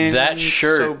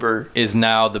shirt is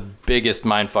now the biggest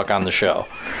mindfuck on the show,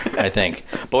 I think.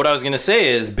 But what I was going to say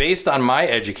is, based on my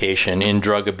education in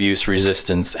drug abuse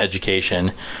resistance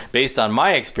education, based on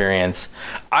my experience,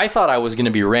 I thought I was going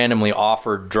to be randomly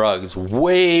offered drugs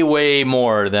way, way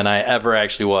more than I ever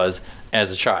actually was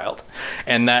as a child.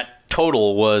 And that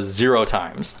total was 0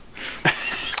 times.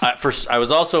 I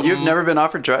was also... You've never been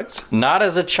offered drugs? Not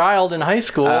as a child in high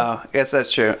school. Oh, I guess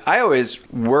that's true. I always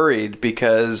worried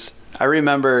because I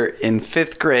remember in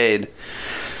 5th grade,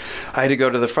 I had to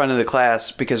go to the front of the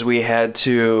class because we had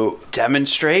to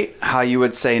demonstrate how you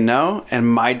would say no.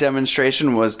 And my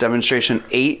demonstration was demonstration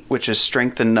 8, which is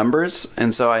strength in numbers.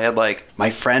 And so I had like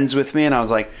my friends with me and I was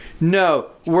like,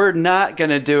 no, we're not going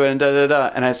to do it. And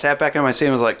da-da-da. And I sat back in my seat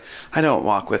and was like, I don't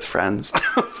walk with friends.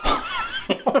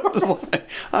 I was like,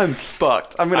 I'm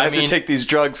fucked. I'm gonna have to take these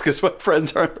drugs because my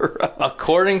friends aren't around.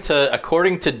 According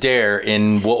to Dare,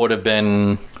 in what would have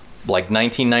been like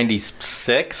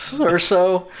 1996 or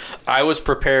so, I was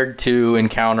prepared to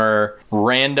encounter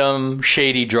random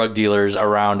shady drug dealers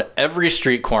around every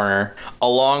street corner,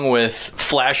 along with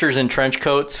flashers in trench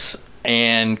coats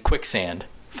and quicksand.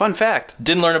 Fun fact.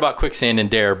 Didn't learn about quicksand in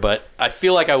Dare, but I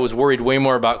feel like I was worried way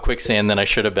more about quicksand than I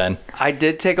should have been. I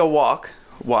did take a walk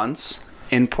once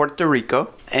in Puerto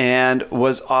Rico and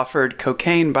was offered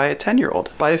cocaine by a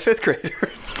 10-year-old, by a 5th grader.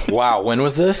 Wow, when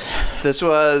was this? This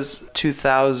was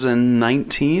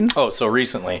 2019. Oh, so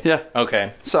recently. Yeah.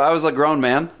 Okay. So I was a grown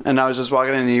man, and I was just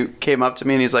walking in, and he came up to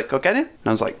me, and he's like, cocaine? And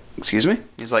I was like, excuse me?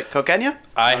 He's like, cocaine?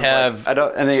 I have... Like, I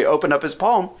don't. And then he opened up his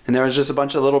palm, and there was just a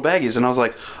bunch of little baggies, and I was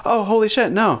like, oh, holy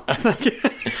shit, no.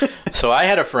 So I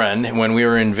had a friend when we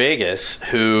were in Vegas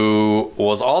who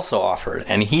was also offered,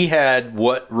 and he had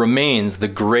what remains the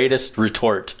greatest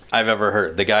retort I've ever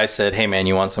heard. The guy said, hey man,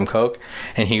 you want some coke?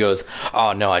 And he goes,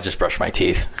 oh no, I just brushed my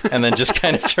teeth. And then just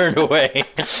kind of turned away.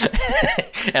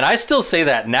 And I still say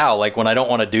that now, like when I don't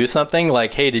want to do something,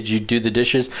 like, hey, did you do the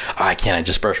dishes? Oh, I can't, I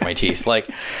just brushed my teeth. Like,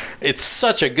 it's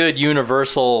such a good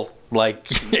universal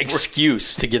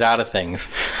excuse to get out of things.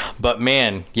 But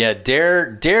man, yeah,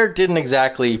 Dare didn't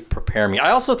exactly prepare me.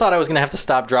 I also thought I was gonna have to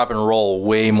stop, drop, and roll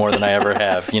way more than I ever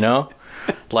have, you know?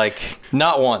 Like,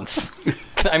 not once.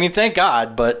 I mean, thank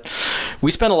God, but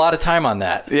we spent a lot of time on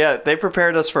that. Yeah, they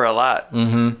prepared us for a lot.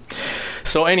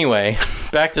 So anyway,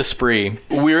 back to Spree.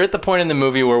 We're at the point in the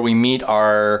movie where we meet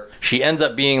she ends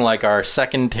up being like our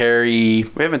secondary...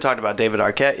 We haven't talked about David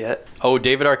Arquette yet. Oh,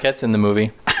 David Arquette's in the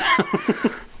movie.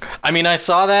 I mean, I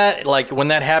saw that, like, when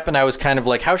that happened, I was kind of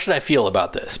like, how should I feel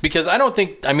about this? Because I don't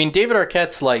think, I mean, David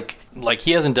Arquette's like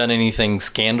he hasn't done anything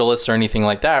scandalous or anything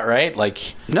like that, right?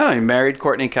 Like, no, he married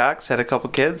Courtney Cox, had a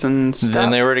couple kids, and stopped. Then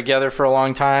they were together for a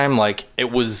long time. Like,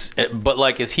 but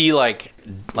like, is he like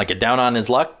a down on his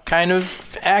luck kind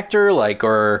of actor? Like,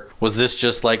 or was this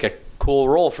just like a cool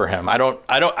role for him? I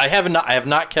have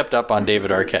not kept up on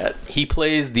David Arquette. He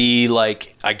plays the,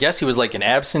 like, I guess he was like an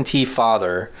absentee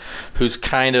father who's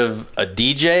kind of a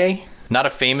DJ, not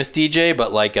a famous DJ,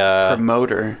 but like a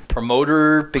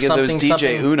promoter because it was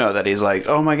DJ Uno that he's like,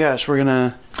 oh my gosh, we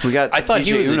got. I thought DJ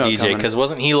he was Uno a DJ because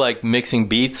wasn't he like mixing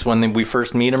beats when we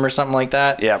first meet him or something like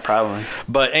that? Yeah, probably.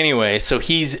 But anyway, so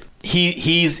he's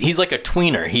like a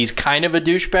tweener. He's kind of a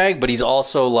douchebag, but he's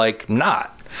also like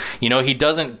not. You know, he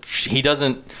doesn't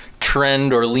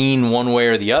trend or lean one way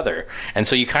or the other, and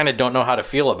so you kind of don't know how to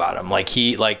feel about him. Like,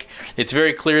 it's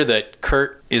very clear that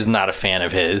Kurt is not a fan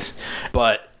of his,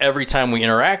 but every time we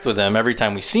interact with him, every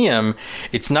time we see him,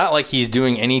 it's not like he's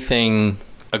doing anything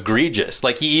egregious.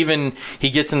 Like, he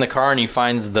gets in the car and he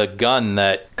finds the gun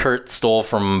that Kurt stole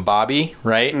from Bobby,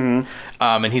 right? Mm-hmm.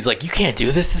 And he's like, you can't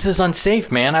do this. This is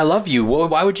unsafe, man. I love you.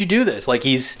 Why would you do this? Like,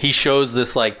 he shows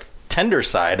this, like, tender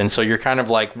side, and so you're kind of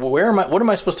like, well, what am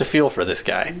I supposed to feel for this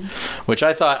guy? Which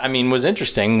I thought, I mean, was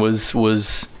interesting,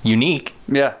 was unique.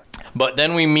 Yeah. But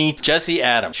then we meet Jessie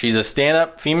Adams. She's a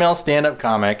female stand-up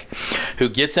comic who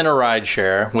gets in a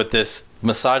rideshare with this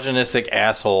misogynistic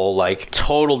asshole, like,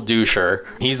 total doucher.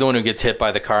 He's the one who gets hit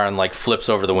by the car and, like, flips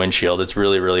over the windshield. It's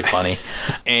really, really funny.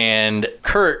 And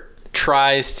Kurt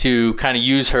tries to kind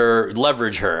of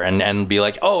leverage her and be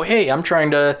like, oh, hey, I'm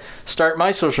trying to start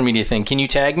my social media thing. Can you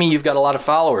tag me? You've got a lot of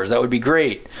followers. That would be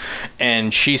great.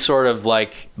 And she sort of,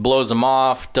 like, blows him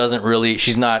off,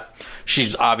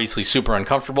 she's obviously super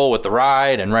uncomfortable with the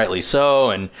ride, and rightly so,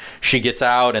 and she gets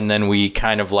out, and then we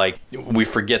kind of, like, we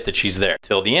forget that she's there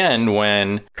till the end,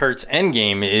 when Kurt's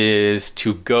endgame is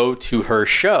to go to her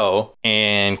show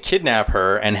and kidnap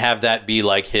her and have that be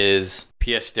like his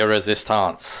pièce de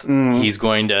résistance. He's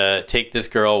going to take this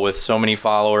girl with so many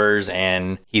followers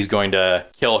and he's going to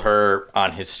kill her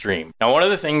on his stream. Now, one of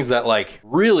the things that, like,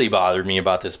 really bothered me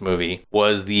about this movie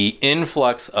was the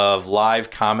influx of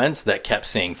live comments that kept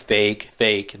saying fake,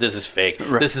 this is fake.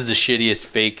 Right. This is the shittiest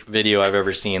fake video I've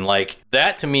ever seen. Like,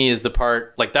 that to me is the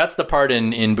part, like, that's the part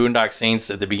in Boondock Saints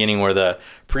at the beginning where the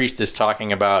priest is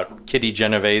talking about Kitty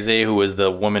Genovese, who was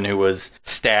the woman who was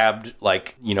stabbed,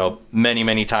 like, you know, many,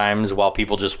 many times while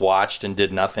people just watched and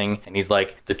did nothing. And he's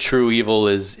like, the true evil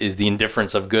is the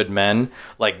indifference of good men.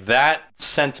 Like, that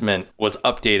sentiment was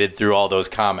updated through all those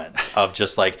comments of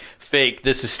just like, fake,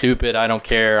 this is stupid, I don't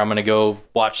care, I'm gonna go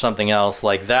watch something else.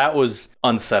 Like, that was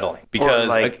unsettling because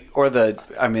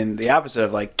the opposite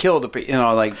of, like, kill the, you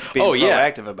know, like, being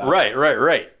proactive about it.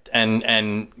 Right.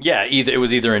 And yeah, it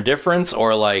was either indifference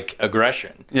or, like,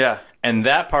 aggression. Yeah. And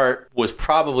that part was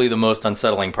probably the most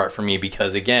unsettling part for me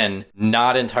because, again,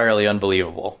 not entirely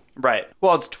unbelievable. Right.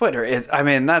 Well, it's Twitter.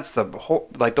 That's the whole,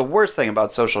 like, the worst thing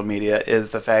about social media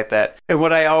is the fact that, and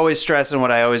what I always stress and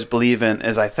what I always believe in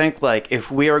is, I think, like, if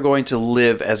we are going to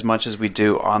live as much as we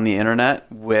do on the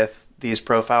internet with these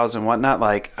profiles and whatnot,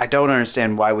 like, I don't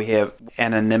understand why we have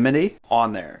anonymity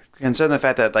on there. Considering the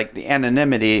fact that, like, the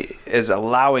anonymity is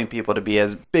allowing people to be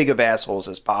as big of assholes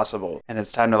as possible, and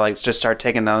it's time to, like, just start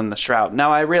taking down the shroud.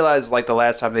 Now, I realized, like, the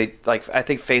last time I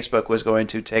think Facebook was going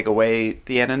to take away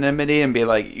the anonymity and be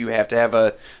like, you have to have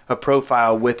a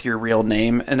profile with your real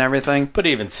name and everything. But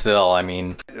even still, I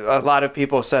mean, a lot of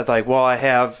people said, like, well, I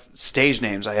have stage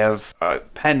names, I have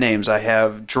pen names, I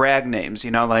have drag names,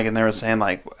 you know, like, and they were saying,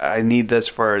 like, I need this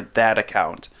for that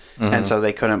account. Mm-hmm. And so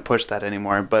they couldn't push that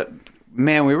anymore. But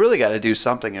man, we really got to do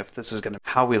something if this is going to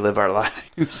how we live our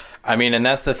lives. I mean, and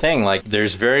that's the thing. Like,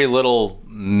 there's very little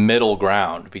middle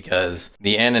ground because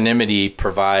the anonymity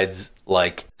provides,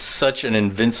 like, such an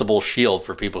invincible shield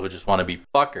for people who just want to be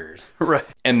fuckers. Right.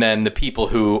 And then the people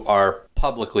who are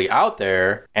publicly out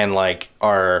there and, like,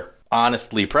 are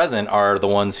honestly present are the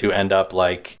ones who end up,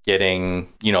 like,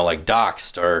 getting, you know, like,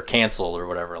 doxxed or canceled or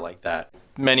whatever like that.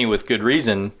 Many with good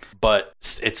reason, but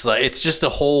it's like, it's just a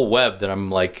whole web that I'm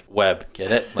like, get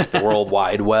it? Like, the World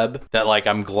Wide Web that, like,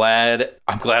 I'm glad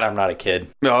I'm not a kid.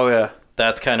 Oh yeah.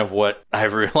 That's kind of what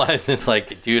I've realized. It's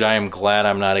like, dude, I am glad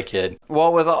I'm not a kid.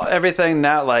 Well, with everything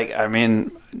now, like, I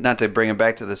mean, not to bring it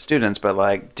back to the students, but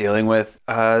like dealing with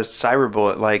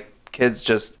cyberbullet, like kids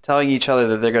just telling each other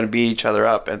that they're going to beat each other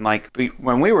up. And like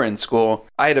when we were in school,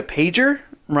 I had a pager,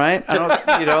 right? I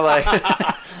don't, you know, like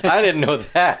I didn't know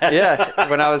that. yeah,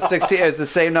 when I was 16, it's the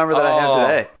same number that I have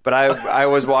today. But I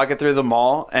was walking through the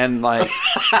mall and like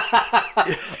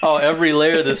every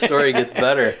layer of the story gets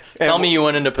better. Tell me you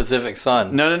went into Pacific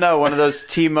Sun. No, one of those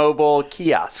T-Mobile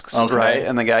kiosks, Okay. right?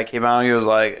 And the guy came out and he was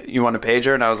like, "You want a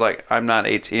pager?" And I was like, "I'm not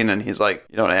 18." And he's like,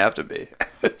 "You don't have to be."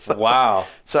 Wow.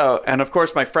 So, and of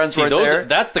course my friends weren't there.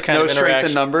 That's the kind no of strength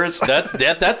interaction. in numbers. That's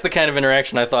the kind of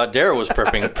interaction I thought Dara was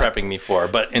prepping me for.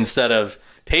 But instead of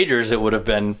pagers, it would have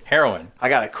been heroin. I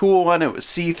got a cool one. It was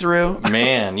see-through.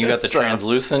 Man, you got the So-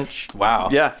 translucent. Wow.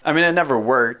 Yeah, I mean, it never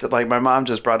worked. Like, my mom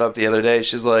just brought up the other day,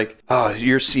 she's like, "Oh,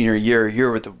 your senior year, you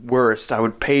were the worst. I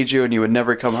would page you and you would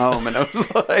never come home." And I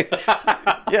was like,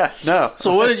 yeah, no.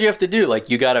 So what did you have to do? Like,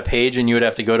 you got a page and you would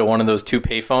have to go to one of those 2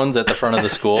 payphones at the front of the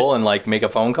school and like make a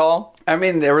phone call? I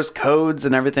mean, there was codes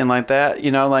and everything like that,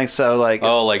 you know, like, so like.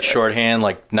 Oh, like shorthand,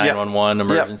 like 911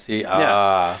 emergency? Yeah.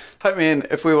 Ah. I mean,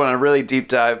 if we want to really deep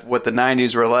dive what the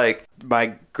 90s were like,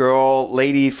 my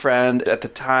lady friend at the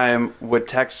time would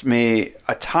text me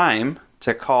a time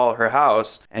to call her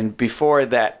house, and before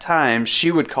that time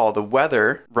she would call the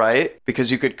weather, right?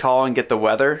 Because you could call and get the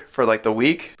weather for like the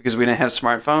week, because we didn't have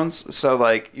smartphones. So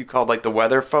like you called like the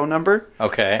weather phone number,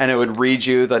 Okay. and it would read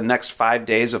you the next 5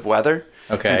 days of weather.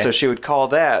 Okay. And so she would call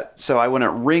that, so I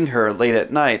wouldn't ring her late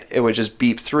at night. It would just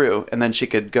beep through, and then she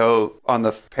could go on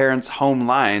the parents' home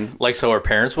line. Like, so her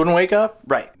parents wouldn't wake up?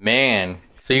 Right. Man.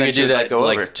 So you Then could she do would, that, like, go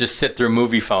like, over. just sit through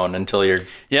movie phone until your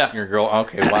girl.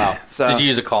 Okay, wow. So- Did you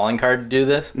use a calling card to do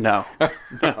this? No.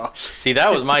 No. See,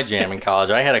 that was my jam in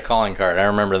college. I had a calling card. I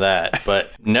remember that, but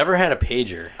never had a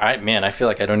pager. I feel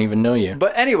like I don't even know you.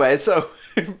 But anyway, so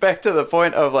back to the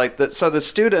point of like, so the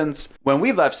students, when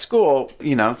we left school,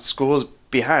 you know, school's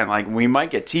behind. Like, we might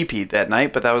get TP'd that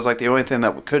night, but that was like the only thing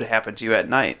that could happen to you at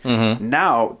night. Mm-hmm.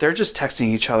 Now they're just texting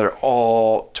each other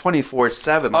all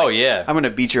 24/7. Like, Oh, yeah. I'm gonna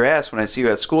beat your ass when I see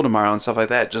you at school tomorrow and stuff like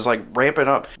that. Just like ramping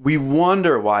up. We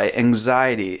wonder why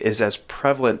anxiety is as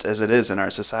prevalent as it is in our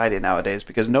society nowadays,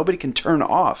 because nobody can turn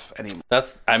off anymore.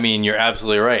 You're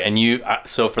absolutely right. And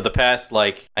so for the past,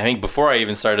 like, I think before I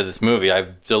even started this movie,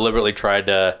 I've deliberately tried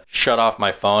to shut off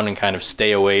my phone and kind of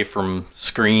stay away from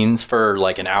screens for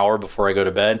like an hour before I go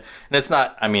to bed. And it's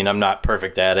not, I'm not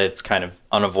perfect at it. It's kind of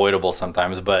unavoidable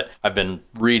sometimes, but I've been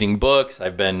reading books.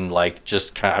 I've been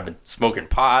I've been smoking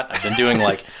pot. I've been doing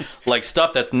like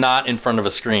stuff that's not in front of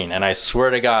a screen. And I swear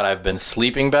to God, I've been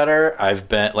sleeping better. I've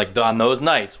been like, on those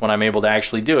nights when I'm able to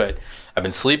actually do it, I've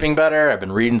been sleeping better. I've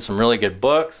been reading some really good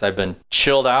books. I've been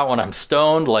chilled out when I'm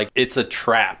stoned. Like, it's a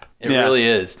trap. It really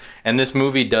is. And this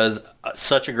movie does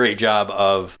such a great job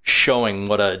of showing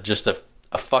what a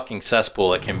fucking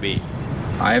cesspool it can be.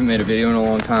 I haven't made a video in a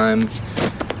long time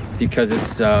because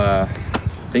it's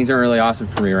things aren't really awesome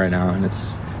for me right now, and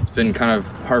it's been kind of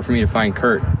hard for me to find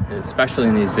Kurt, especially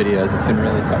in these videos. It's been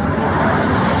really tough.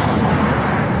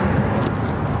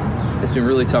 It's been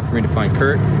really tough for me to find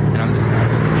Kurt, and I'm just.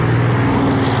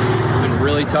 It's been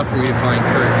really tough for me to find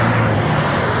Kurt.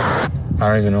 I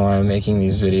don't even know why I'm making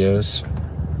these videos.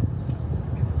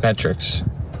 Metrics.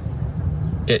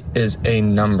 It is a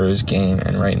numbers game,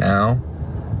 and right now,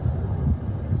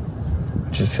 I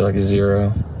just feel like a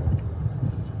 0.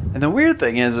 And the weird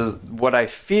thing is what I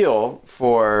feel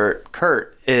for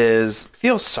Kurt is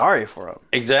feel sorry for him.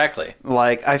 Exactly.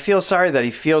 Like, I feel sorry that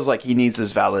he feels like he needs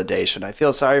his validation. I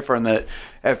feel sorry for him that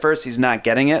at first he's not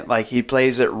getting it. Like, he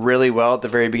plays it really well at the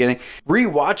very beginning.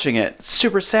 Rewatching it,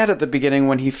 super sad at the beginning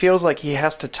when he feels like he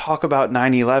has to talk about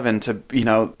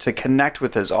 9/11 to connect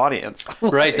with his audience.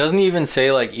 Right. Doesn't he even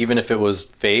say, like, even if it was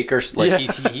fake or like,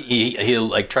 Yeah. he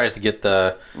like tries to get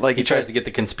the Like, tries to get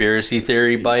the conspiracy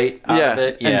theory bite out of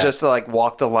it. And just to like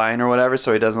walk the line or whatever,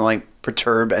 so he doesn't like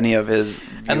perturb any of his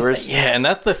viewers. And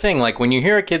that's the thing. Like, when you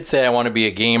hear a kid say, I want to be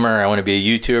a gamer, I want to be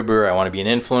a YouTuber, I want to be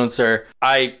an influencer,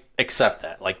 I accept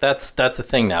that. Like, that's a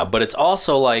thing now. But it's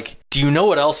also like, do you know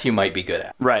what else you might be good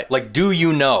at? Right. Like, do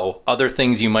you know other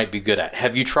things you might be good at?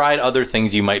 Have you tried other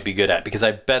things you might be good at? Because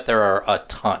I bet there are a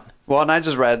ton. Well, and I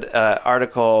just read an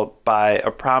article by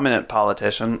a prominent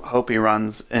politician, hope he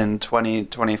runs in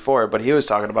 2024, but he was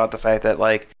talking about the fact that,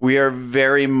 like, we are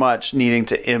very much needing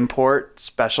to import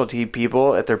specialty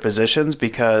people at their positions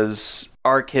because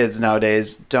our kids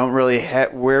nowadays don't really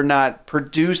we're not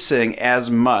producing as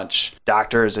much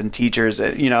doctors and teachers,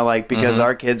 because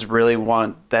our kids really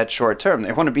want that short term.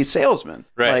 They want to be salesmen,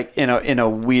 right? Like in a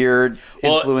weird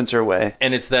influencer way.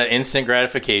 And it's that instant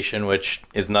gratification, which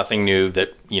is nothing new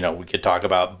that we could talk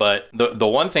about. But the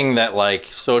one thing that like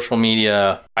social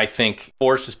media, I think,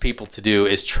 forces people to do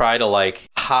is try to like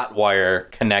hotwire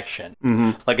connection.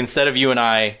 Mm-hmm. Like instead of you and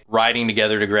I riding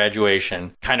together to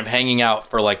graduation, kind of hanging out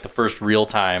for like the first real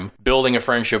time, building a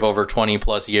friendship over 20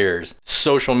 plus years,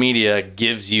 social media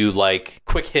gives you like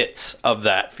quick hits of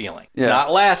that feeling. Yeah.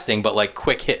 Not lasting, but like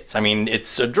quick hits. I mean,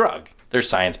 it's a drug. There's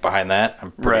science behind that,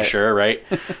 I'm pretty sure, right?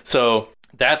 So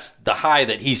that's the high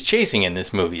that he's chasing in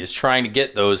this movie, is trying to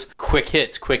get those quick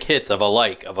hits of a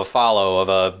like, of a follow, of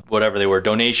a whatever they were,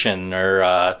 donation, or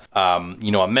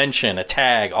a mention, a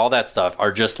tag. All that stuff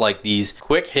are just like these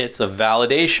quick hits of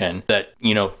validation that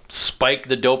spike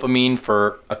the dopamine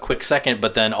for a quick second,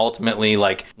 but then ultimately,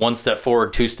 like, one step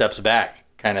forward, two steps back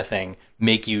kind of thing,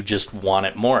 make you just want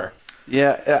it more.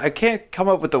 Yeah, I can't come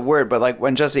up with the word, but like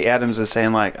when Jesse Adams is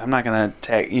saying like, I'm not going to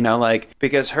tag,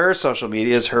 because her social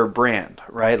media is her brand,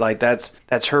 right? Like that's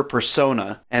her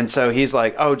persona. And so he's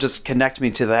like, oh, just connect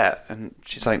me to that. And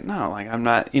she's like, no, like I'm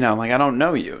not, I don't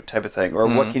know you type of thing. Or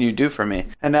what can you do for me?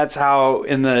 And that's how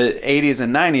in the 80s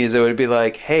and 90s, it would be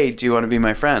like, hey, do you want to be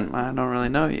my friend? I don't really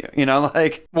know you,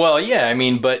 Well, yeah, I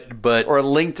mean, but. Or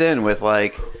LinkedIn with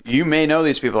like, you may know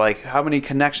these people, like how many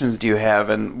connections do you have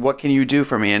and what can you do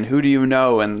for me and who do you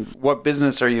know and what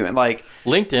business are you in? Like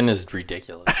LinkedIn is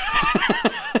ridiculous.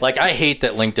 Like I hate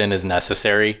that LinkedIn is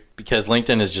necessary because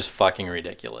LinkedIn is just fucking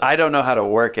ridiculous. I don't know how to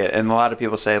work it, and a lot of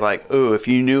people say like, "Ooh, if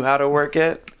you knew how to work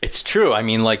it." It's true. I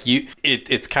mean, like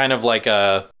it's kind of like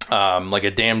a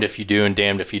damned if you do and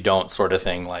damned if you don't sort of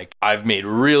thing. Like I've made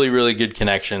really, really good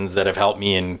connections that have helped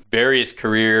me in various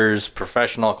careers,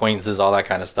 professional acquaintances, all that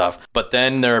kind of stuff. But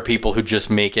then there are people who just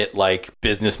make it like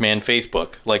businessman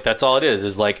Facebook. Like that's all it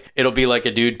is like, it'll be like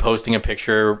a dude posting a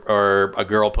picture or a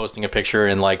girl posting a picture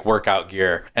in like workout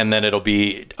gear. And then it'll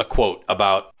be a quote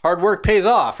about hard work pays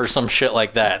off or some shit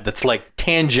like that. That's like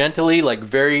tangentially, like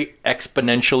very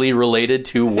exponentially related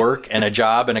to work and a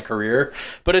job and a career.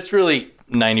 But it's really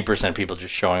 90% people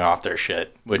just showing off their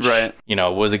shit, which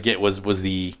was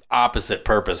the opposite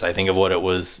purpose, I think, of what it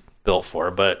was built for.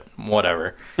 But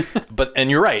whatever. And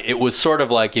you're right. It was sort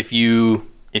of like if you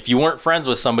weren't friends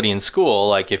with somebody in school,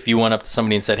 like if you went up to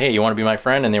somebody and said, "Hey, you want to be my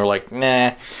friend?" and they were like,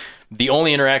 "Nah." The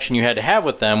only interaction you had to have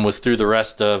with them was through the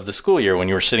rest of the school year when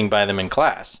you were sitting by them in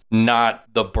class, not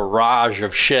the barrage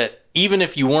of shit. Even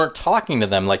if you weren't talking to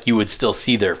them, like you would still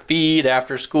see their feed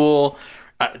after school.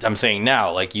 I'm saying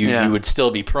now, like you would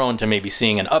still be prone to maybe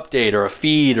seeing an update or a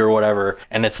feed or whatever.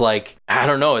 And it's like, I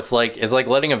don't know. It's like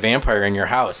letting a vampire in your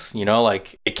house,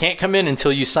 like it can't come in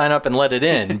until you sign up and let it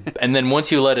in. And then once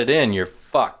you let it in, you're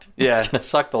fucked. Yeah. It's going to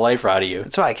suck the life out of you.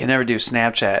 That's why I can never do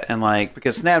Snapchat. And like,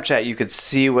 because Snapchat, you could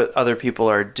see what other people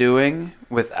are doing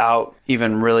without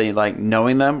even really like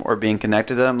knowing them or being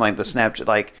connected to them. Like the Snapchat,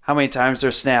 like how many times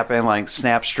they're snapping like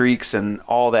snap streaks and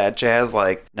all that jazz.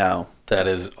 Like, no. That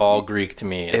is all Greek to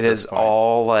me. It is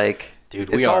all like,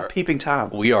 dude, it's all peeping Tom.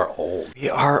 We are old. We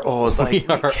are old. Like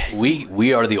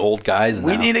we are the old guys now.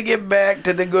 We need to get back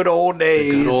to the good old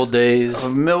days. The good old days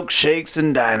of milkshakes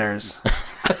and diners.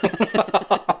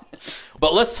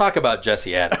 But let's talk about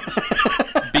Jesse Adams.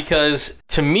 Because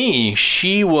to me,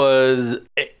 she was,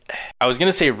 I was going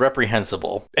to say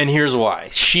reprehensible. And here's why.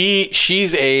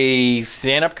 She's a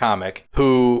stand-up comic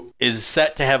who is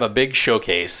set to have a big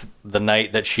showcase the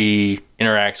night that she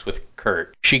interacts with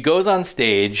Kurt. She goes on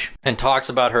stage and talks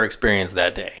about her experience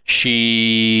that day.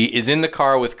 She is in the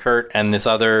car with Kurt and this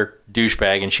other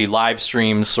douchebag, and she live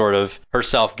streams sort of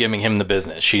herself giving him the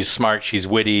business. She's smart, she's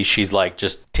witty, she's like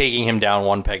just taking him down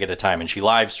one peg at a time, and she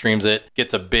live streams it,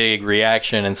 gets a big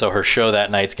reaction, and so her show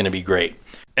that night's going to be great.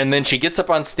 And then she gets up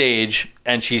on stage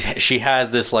and she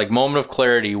has this like moment of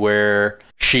clarity where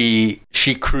she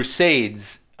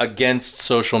crusades against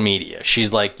social media.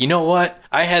 She's like, you know what?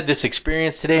 I had this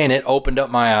experience today and it opened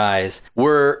up my eyes.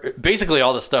 We're basically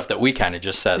all the stuff that we kind of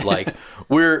just said. Like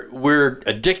we're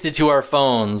addicted to our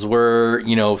phones. We're,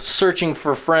 searching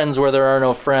for friends where there are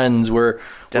no friends. We're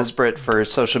desperate for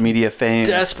social media fame.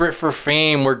 Desperate for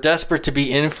fame. We're desperate to be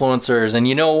influencers. And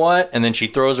you know what? And then she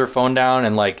throws her phone down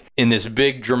and like in this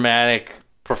big dramatic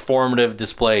performative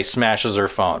display smashes her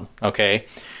phone. Okay.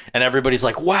 And everybody's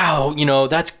like, wow,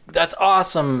 that's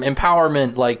awesome.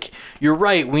 Empowerment. Like, you're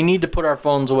right. We need to put our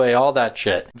phones away, all that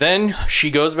shit. Then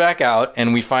she goes back out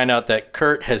and we find out that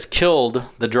Kurt has killed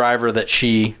the driver that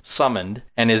she summoned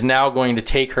and is now going to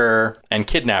take her and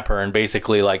kidnap her and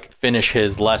basically like finish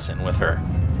his lesson with her.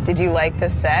 Did you like the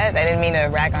set? I didn't mean to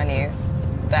rag on you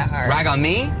that hard. Rag on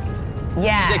me?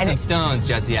 Yeah. Sticks and stones,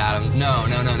 Jesse Adams. No.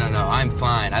 I'm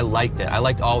fine. I liked it. I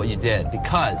liked all what you did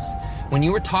because when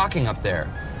you were talking up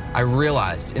there, I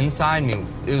realized inside me,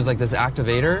 it was like this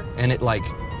activator and it like,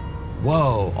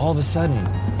 whoa, all of a sudden,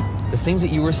 the things that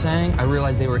you were saying, I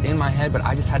realized they were in my head, but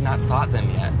I just had not thought them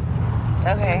yet.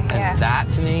 Okay, And yeah. that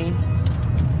to me,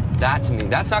 that's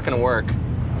not gonna work.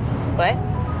 What?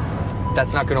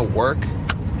 That's not gonna work,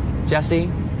 Jesse.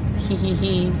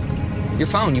 Hee. Your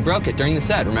phone, you broke it during the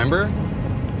set, remember?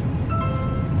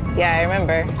 Yeah, I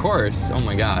remember. Of course. Oh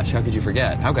my gosh, how could you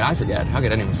forget? How could I forget? How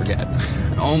could anyone forget?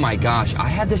 Oh my gosh, I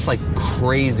had this like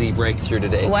crazy breakthrough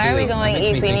today. Why too. are we going That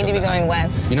makes east? me We think need to be of that. going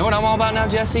west. You know what I'm all about now,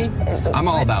 Jesse? I'm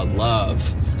all about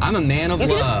love. I'm a man of You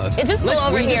can love. just pull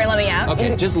over here and let me out.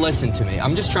 Okay, just listen to me.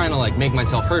 I'm just trying to like make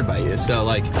myself heard by you. So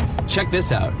like, check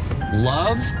this out.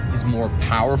 Love is more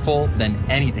powerful than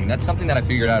anything. That's something that I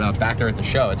figured out back there at the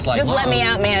show. It's like Just let me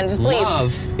out, man. Just please.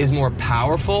 Love is more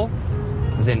powerful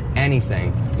than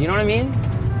anything. Do you know what I mean?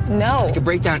 No. It could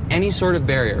break down any sort of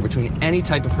barrier between any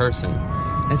type of person.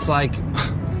 It's like,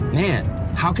 man,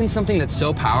 how can something that's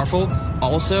so powerful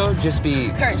also just be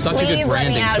Kurt, such a please good let me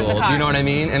branding out of the tool? Do car. you know what I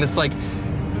mean? And it's like,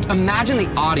 imagine the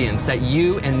audience that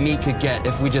you and me could get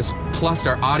if we just plussed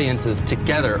our audiences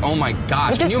together. Oh my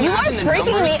gosh. Can you You imagine are the freaking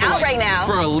numbers me for, out like, right now.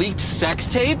 for a leaked sex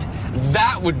tape?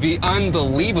 That would be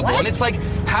unbelievable. What? And it's like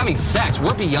having sex.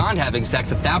 We're beyond having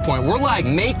sex at that point. We're like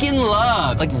making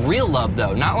love. Like real love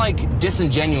though, not like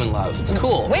disingenuous love. It's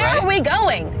cool, Where right? are we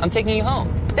going? I'm taking you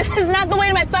home. This is not the way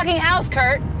to my fucking house,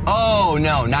 Kurt. Oh,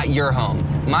 no, not your home.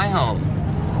 My home.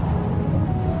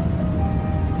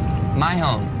 My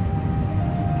home.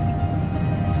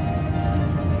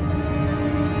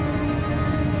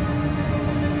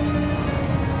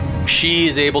 She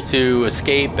is able to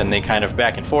escape, and they kind of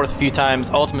back and forth a few times.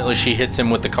 Ultimately, she hits him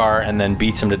with the car and then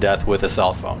beats him to death with a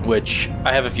cell phone, which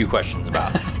I have a few questions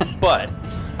about. But,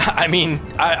 I mean,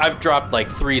 I've dropped like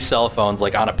 3 cell phones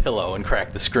like on a pillow and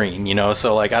cracked the screen, you know?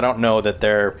 So, like, I don't know that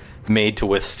they're made to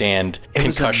withstand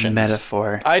concussions. It was a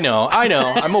metaphor. I know.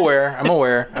 I'm aware.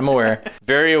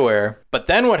 Very aware. But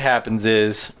then what happens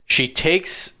is she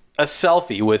takes a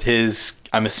selfie with his,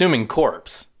 I'm assuming,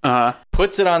 corpse.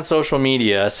 Puts it on social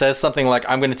media, says something like,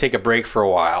 I'm going to take a break for a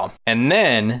while, and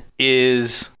then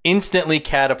is instantly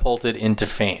catapulted into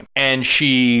fame. And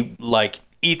she, like,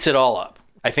 eats it all up.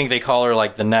 I think they call her,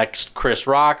 like, the next Chris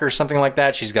Rock or something like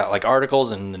that. She's got, like,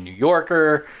 articles in the New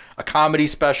Yorker, a comedy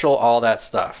special, all that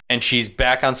stuff. And she's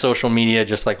back on social media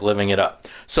just, like, living it up.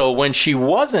 So when she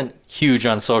wasn't huge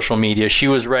on social media, she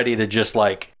was ready to just,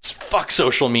 like, fuck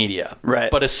social media. Right.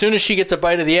 But as soon as she gets a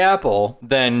bite of the apple,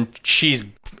 then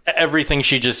everything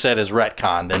she just said is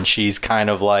retconned, and she's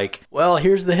kind of like, well,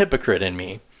 here's the hypocrite in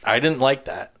me. I didn't like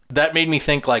that. That made me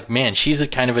think, like, man, she's a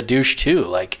kind of a douche too.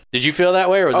 Like, did you feel that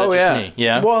way, or was that just me?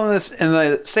 Yeah. Well, in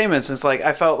the same instance, like,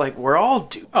 I felt like we're all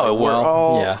douche. Oh,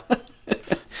 well, we're yeah.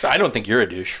 I don't think you're a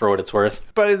douche, for what it's worth.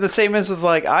 But in the same instance,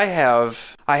 like, I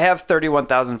have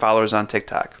 31,000 followers on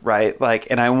TikTok, right? Like,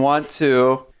 and I want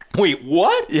to. Wait,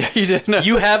 what? Yeah, you didn't know.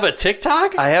 You have a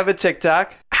TikTok? I have a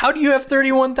TikTok. How do you have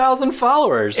 31,000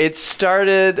 followers? It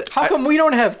started. How come we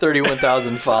don't have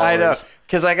 31,000 followers? I know.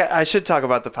 Because I should talk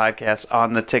about the podcast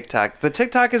on the TikTok. The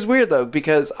TikTok is weird, though,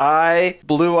 because I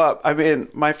blew up. I mean,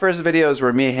 my first videos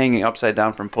were me hanging upside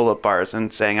down from pull-up bars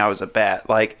and saying I was a bat.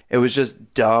 Like, it was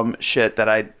just dumb shit that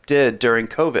I did during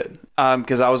COVID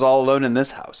because I was all alone in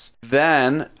this house.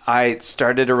 Then I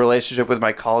started a relationship with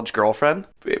my college girlfriend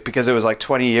because it was like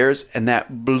 20 years, and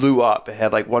that blew up. It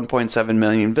had like 1.7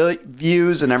 million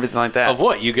views and everything like that. Of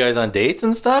what? You guys on dates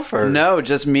and stuff? Or? No,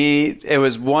 just me. It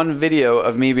was one video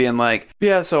of me being like,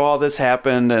 yeah, so all this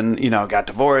happened and, you know, got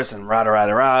divorced and rah.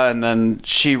 And then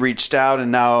she reached out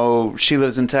and now she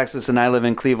lives in Texas and I live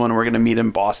in Cleveland. We're going to meet in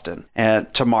Boston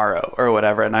tomorrow or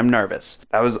whatever. And I'm nervous.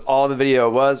 That was all the video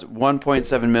was.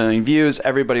 1.7 million views.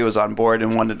 Everybody was on board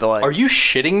and wanted to like. Are you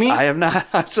shitting me? I am not.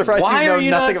 I'm surprised Why you know are you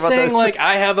nothing not about saying this. like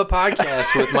I have a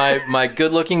podcast with my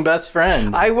good-looking best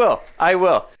friend? I will.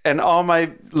 And all my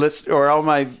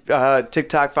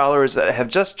TikTok followers that have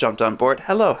just jumped on board.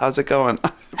 Hello, how's it going?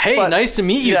 Hey, nice to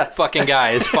meet you, yeah. fucking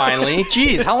guys. Finally,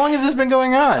 jeez, how long has this been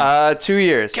going on? 2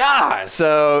 years. God.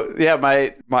 So yeah,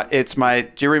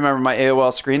 Do you remember my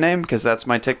AOL screen name? Because that's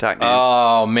my TikTok name.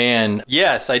 Oh, man.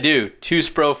 Yes, I do.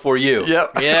 2Spro for you.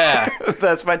 Yep. Yeah.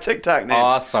 That's my TikTok name.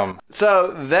 Awesome.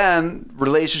 So then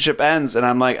relationship ends, and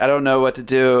I'm like, I don't know what to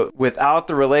do without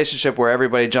the relationship where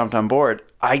everybody jumped on board.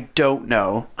 I don't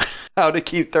know how to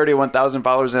keep 31,000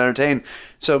 followers entertained.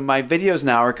 So my videos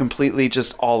now are completely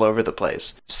just all over the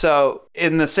place. So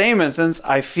in the same instance,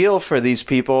 I feel for these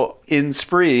people in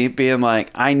Spree being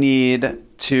like, I need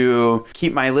to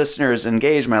keep my listeners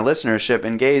engaged, my listenership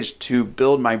engaged, to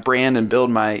build my brand and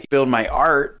build my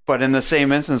art. But in the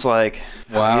same instance, like,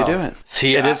 how do you do it?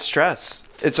 See, it is stress.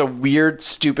 It's a weird,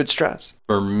 stupid stress.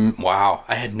 Wow,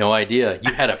 I had no idea.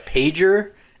 You had a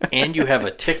pager and you have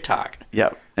a TikTok.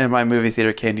 Yep. And my movie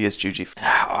theater candy is Juji.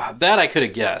 That I could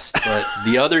have guessed, but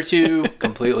the other two,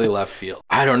 completely left field.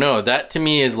 I don't know. That to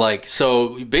me is like,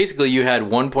 so basically you had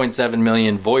 1.7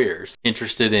 million voyeurs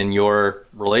interested in your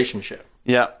relationship.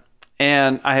 Yeah.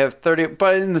 And I have 30,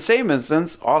 but in the same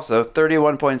instance, also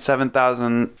 31.7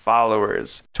 thousand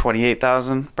followers,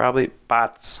 28,000 probably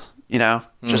bots,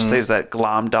 just things that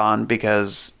glommed on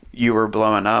because you were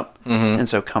blowing up. And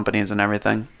so companies and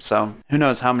everything. So who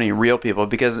knows how many real people,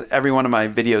 because every one of my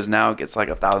videos now gets like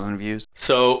 1,000 views.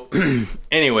 So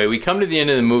anyway, we come to the end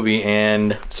of the movie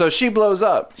and so she blows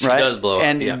up, right? She does blow up.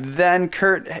 And then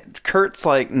Kurt's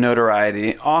like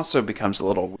notoriety also becomes a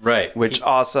little right, which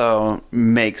also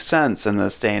makes sense in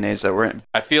this day and age that we're in.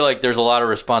 I feel like there's a lot of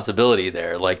responsibility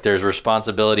there. Like there's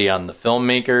responsibility on the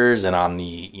filmmakers and on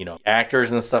the,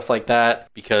 actors and stuff like that,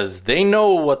 because they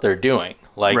know what they're doing.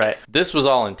 Like, This was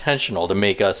all intentional to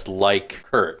make us like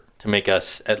Kurt, to make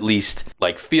us at least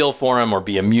like feel for him or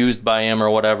be amused by him or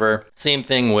whatever. Same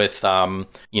thing with,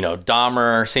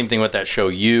 Dahmer. Same thing with that show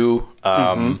You.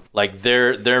 Like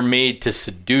they're made to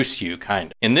seduce you,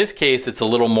 kind of. In this case, it's a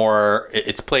little more.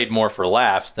 It's played more for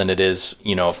laughs than it is,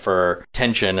 for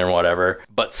tension or whatever.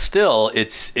 But still,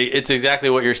 it's exactly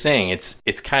what you're saying.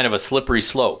 It's kind of a slippery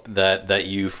slope that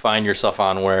you find yourself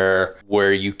on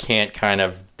where you can't kind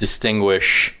of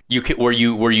distinguish where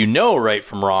you know right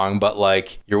from wrong, but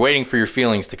like you're waiting for your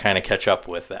feelings to kind of catch up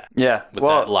with that. Yeah, with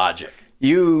that logic.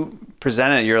 You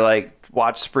present it. You're like,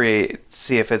 watch Spree,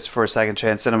 see if it's for Second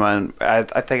Chance Cinema. And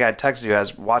I think I texted you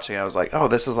as watching. I was like, oh,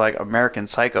 this is like American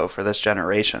Psycho for this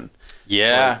generation.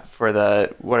 Yeah, for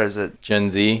the what is it? Gen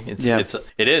Z.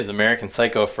 It is American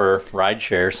Psycho for ride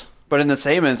shares. But in the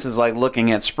same instance, like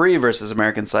looking at Spree versus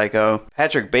American Psycho,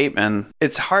 Patrick Bateman,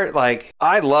 it's hard. Like,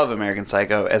 I love American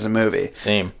Psycho as a movie.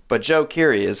 Same. But Joe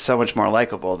Keery is so much more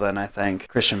likable than I think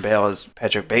Christian Bale as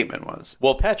Patrick Bateman was.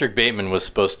 Well, Patrick Bateman was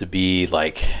supposed to be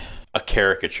like a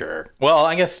caricature. Well,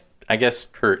 I guess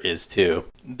Kurt is too.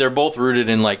 They're both rooted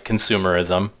in like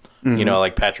consumerism.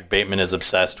 Like Patrick Bateman is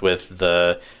obsessed with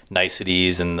the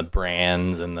niceties and the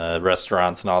brands and the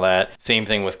restaurants and all that. Same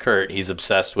thing with Kurt. He's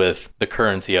obsessed with the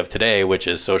currency of today, which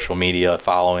is social media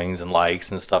followings and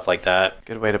likes and stuff like that.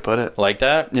 Good way to put it. Like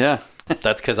that? Yeah.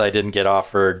 That's because I didn't get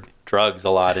offered drugs a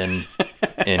lot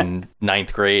in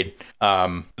ninth grade.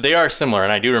 They are similar,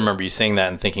 and I do remember you saying that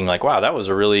and thinking like, wow, that was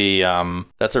a really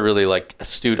that's a really like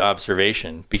astute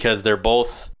observation, because they're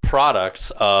both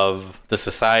products of the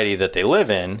society that they live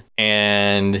in.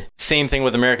 And same thing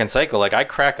with American Psycho. Like, I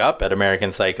crack up at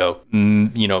American Psycho.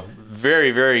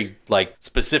 Very, very like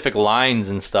specific lines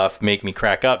and stuff make me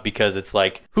crack up, because it's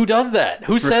like, who does that?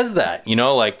 Who says that?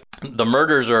 Like the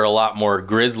murders are a lot more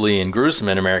grisly and gruesome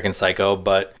in American Psycho,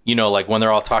 but like when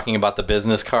they're all talking about the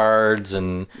business cards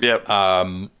and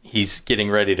he's getting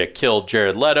ready to kill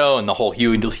Jared Leto and the whole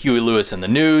Huey Lewis in the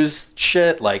news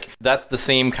shit, like that's the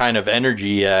same kind of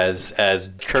energy as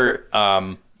Kurt,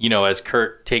 as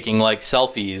Kurt taking like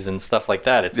selfies and stuff like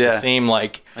that. It's the same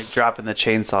like dropping the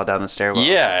chainsaw down the stairwell.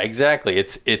 Yeah, exactly.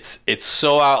 It's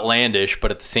so outlandish,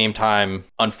 but at the same time,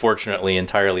 unfortunately,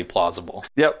 entirely plausible.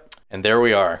 Yep. And there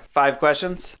we are. 5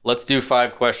 questions? Let's do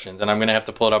 5 questions. And I'm going to have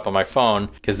to pull it up on my phone,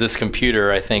 because this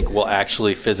computer, I think, will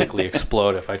actually physically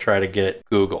explode if I try to get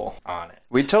Google on it.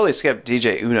 We totally skipped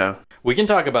DJ Uno. We can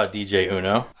talk about DJ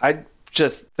Uno.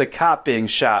 The cop being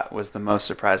shot was the most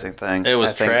surprising thing. It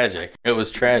was tragic. It was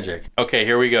tragic. Okay,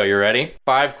 here we go. You ready?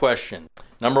 5 questions.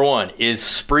 Number 1, is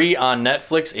Spree on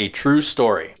Netflix a true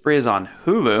story? Spree is on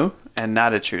Hulu and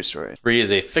not a true story. Spree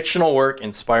is a fictional work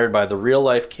inspired by the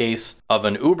real-life case of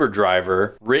an Uber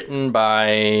driver, written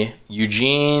by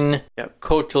Eugene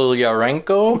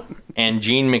Kotelyarenko and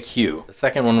Gene McHugh. The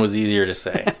second one was easier to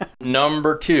say.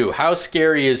 Number 2, how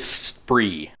scary is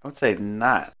Spree? I would say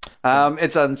not.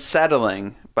 It's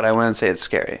unsettling, but I wouldn't say it's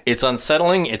scary. It's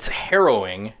unsettling, it's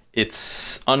harrowing,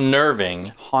 it's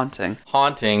unnerving,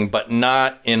 haunting, but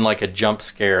not in like a jump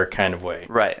scare kind of way.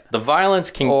 Right. The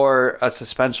violence can... Or a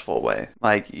suspenseful way.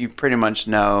 Like, you pretty much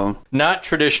know... Not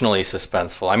traditionally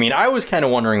suspenseful. I mean, I was kind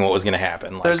of wondering what was going to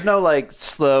happen. Like, there's no, like,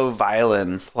 slow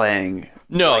violin playing...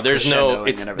 No, like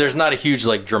there's not a huge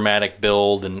like dramatic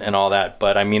build and all that,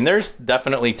 but I mean there's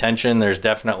definitely tension, there's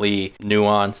definitely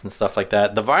nuance and stuff like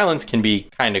that. The violence can be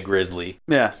kind of grisly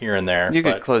here and there. You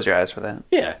could close your eyes for that.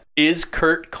 Yeah. Is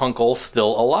Kurt Kunkel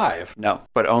still alive? No,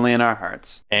 but only in our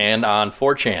hearts. And on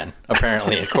 4chan,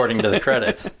 apparently, according to the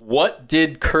credits. What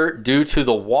did Kurt do to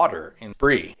the water in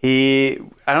Spree?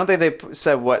 I don't think they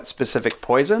said what specific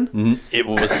poison. It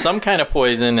was some kind of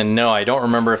poison, and no, I don't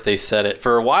remember if they said it.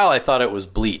 For a while, I thought it was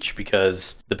bleach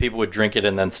because the people would drink it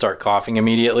and then start coughing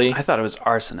immediately. I thought it was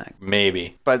arsenic.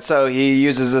 Maybe. But so he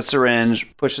uses a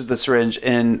syringe, pushes the syringe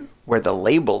in where the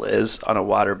label is on a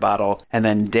water bottle, and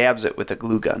then dabs it with a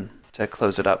glue gun to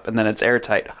close it up. And then it's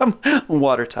airtight.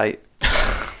 Watertight.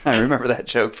 I remember that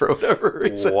joke for whatever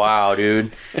reason. Wow,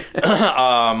 dude.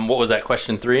 What was that,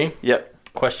 question 3? Yep.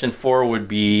 Question 4 would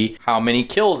be, how many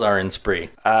kills are in Spree?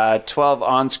 12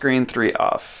 on screen, 3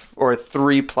 off. Or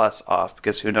 3 plus off,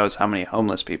 because who knows how many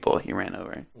homeless people he ran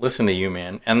over. Listen to you,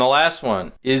 man. And the last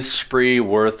one, is Spree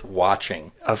worth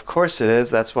watching? Of course it is.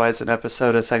 That's why it's an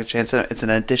episode of Second Chance. It's an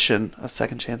edition of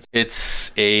Second Chance.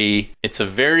 It's a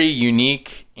very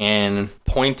unique and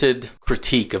pointed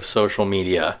critique of social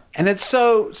media. And it's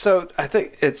so I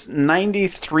think it's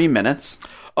 93 minutes.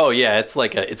 Oh yeah, it's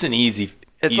an easy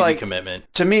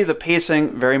commitment. To me, the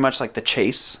pacing very much like The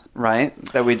Chase, right?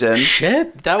 That we did.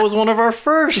 Shit, that was one of our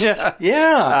first.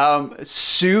 Yeah.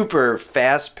 Super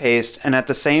fast paced, and at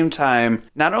the same time,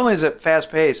 not only is it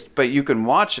fast paced, but you can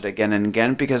watch it again and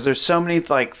again because there's so many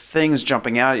like things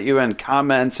jumping out at you and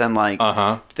comments and like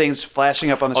things flashing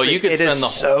up on the screen. You could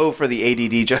spend for the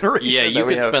ADD generation. Yeah, you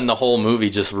could spend the whole movie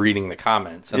just reading the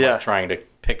comments and like trying to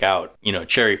pick out,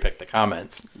 cherry pick the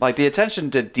comments. Like the attention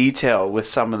to detail with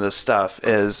some of this stuff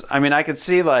is, I mean, I could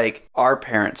see like our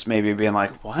parents maybe being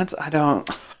like, "What? I don't."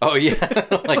 Oh yeah,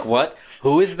 like what?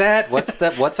 Who is that? What's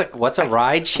that? What's a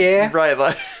ride share? Right.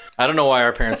 Like, I don't know why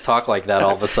our parents talk like that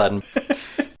all of a sudden.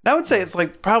 I would say it's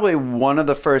like probably one of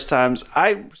the first times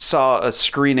I saw a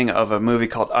screening of a movie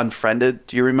called Unfriended.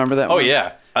 Do you remember that? Oh one?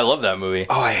 yeah, I love that movie.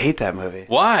 Oh, I hate that movie.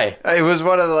 Why? It was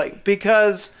one of the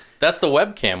because. That's the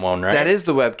webcam one, right? That is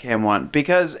the webcam one.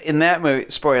 Because in that movie,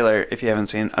 spoiler if you haven't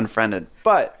seen Unfriended,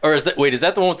 but... Or is that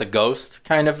the one with the ghost,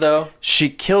 kind of, though? She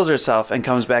kills herself and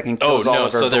comes back and kills all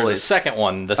of her bullies. There's a second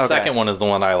one. The second one is the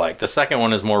one I like. The second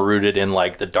one is more rooted in,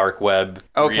 like, the dark web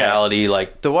reality,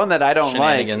 like... The one that I don't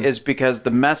like is because the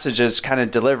message is kind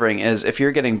of delivering is if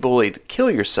you're getting bullied,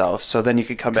 kill yourself, so then you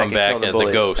can come back and kill the bullies.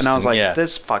 A ghost. And I was like,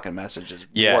 this fucking message is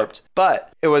warped.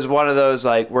 But it was one of those,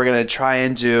 like, we're going to try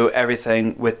and do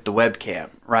everything with the webcam,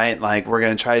 right? Like, we're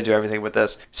going to try to do everything with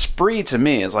this. Spree, to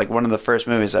me, is, like, one of the first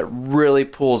movies that really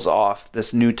pulls off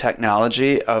this new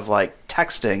technology of, like,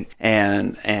 texting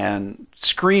and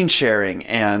screen sharing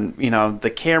and,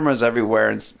 the cameras everywhere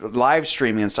and live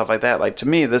streaming and stuff like that. Like, to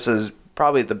me, this is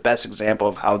probably the best example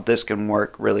of how this can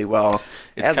work really well.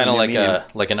 It's kind of like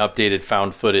an updated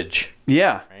found footage.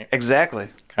 Yeah, right? Exactly.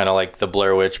 Kind of like the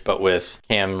Blair Witch, but with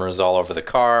cameras all over the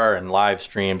car and live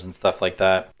streams and stuff like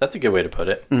that. That's a good way to put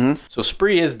it. Mm-hmm. So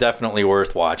Spree is definitely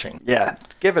worth watching. Yeah,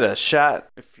 give it a shot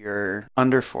if you're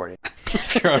under 40.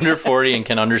 If you're under 40 and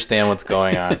can understand what's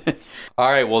going on.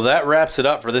 All right, well, that wraps it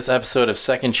up for this episode of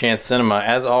Second Chance Cinema.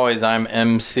 As always, I'm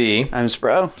MC. I'm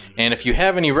Spro. And if you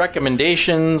have any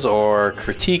recommendations or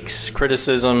critiques,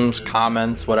 criticisms,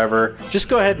 comments, whatever, just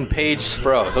go ahead and page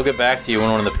Spro. He'll get back to you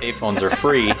when one of the payphones are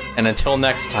free. And until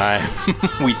next time,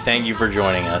 we thank you for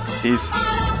joining us. Peace.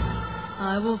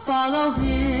 I will follow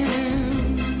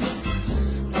him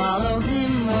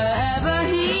wherever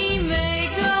he may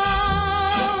go.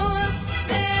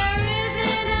 There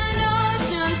isn't an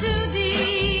ocean too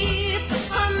deep,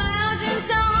 a mountain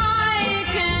so high it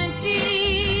can't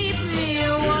keep me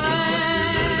away.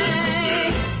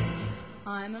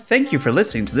 Thank you for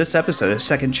listening to this episode of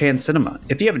Second Chance Cinema.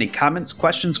 If you have any comments,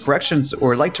 questions, corrections, or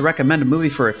would like to recommend a movie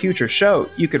for a future show,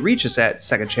 you could reach us at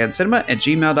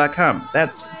secondchancecinema@gmail.com.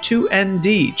 That's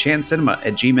 2ND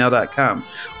chancecinema@gmail.com.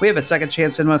 We have a Second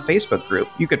Chance Cinema Facebook group.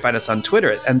 You could find us on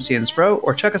Twitter at MCNSPro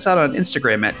or check us out on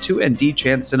Instagram at 2ND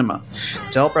Chance Cinema.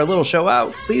 To help our little show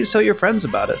out, please tell your friends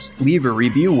about us, leave a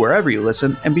review wherever you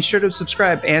listen, and be sure to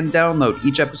subscribe and download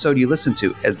each episode you listen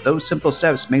to, as those simple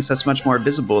steps makes us much more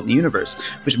visible in the universe,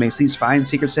 which makes these fine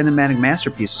secret cinematic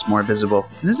masterpieces more visible.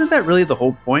 And isn't that really the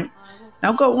whole point?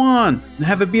 Now go on and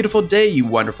have a beautiful day, you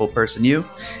wonderful person, you.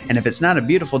 And if it's not a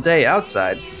beautiful day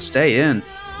outside, stay in.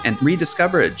 and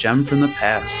rediscover a gem from the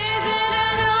past.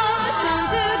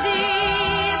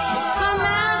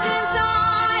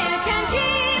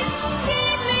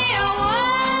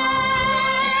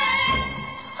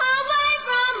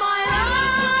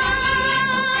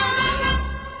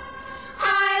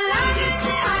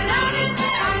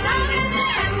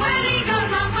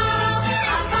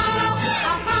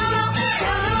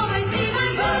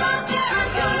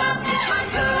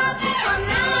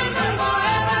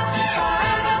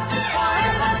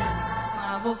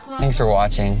 Thanks for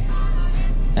watching,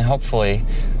 and hopefully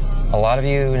a lot of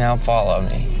you now follow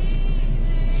me.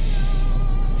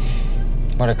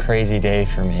 What a crazy day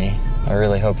for me. I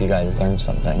really hope you guys learned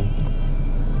something.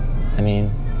 I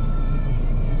mean,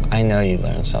 I know you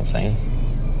learned something.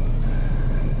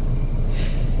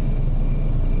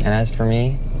 And as for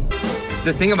me,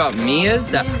 The thing about me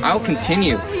is that I'll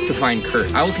continue to find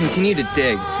Kurt. I will continue to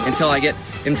dig until I get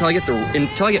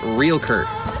real Kurt.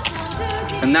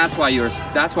 And that's why you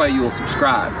will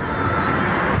subscribe.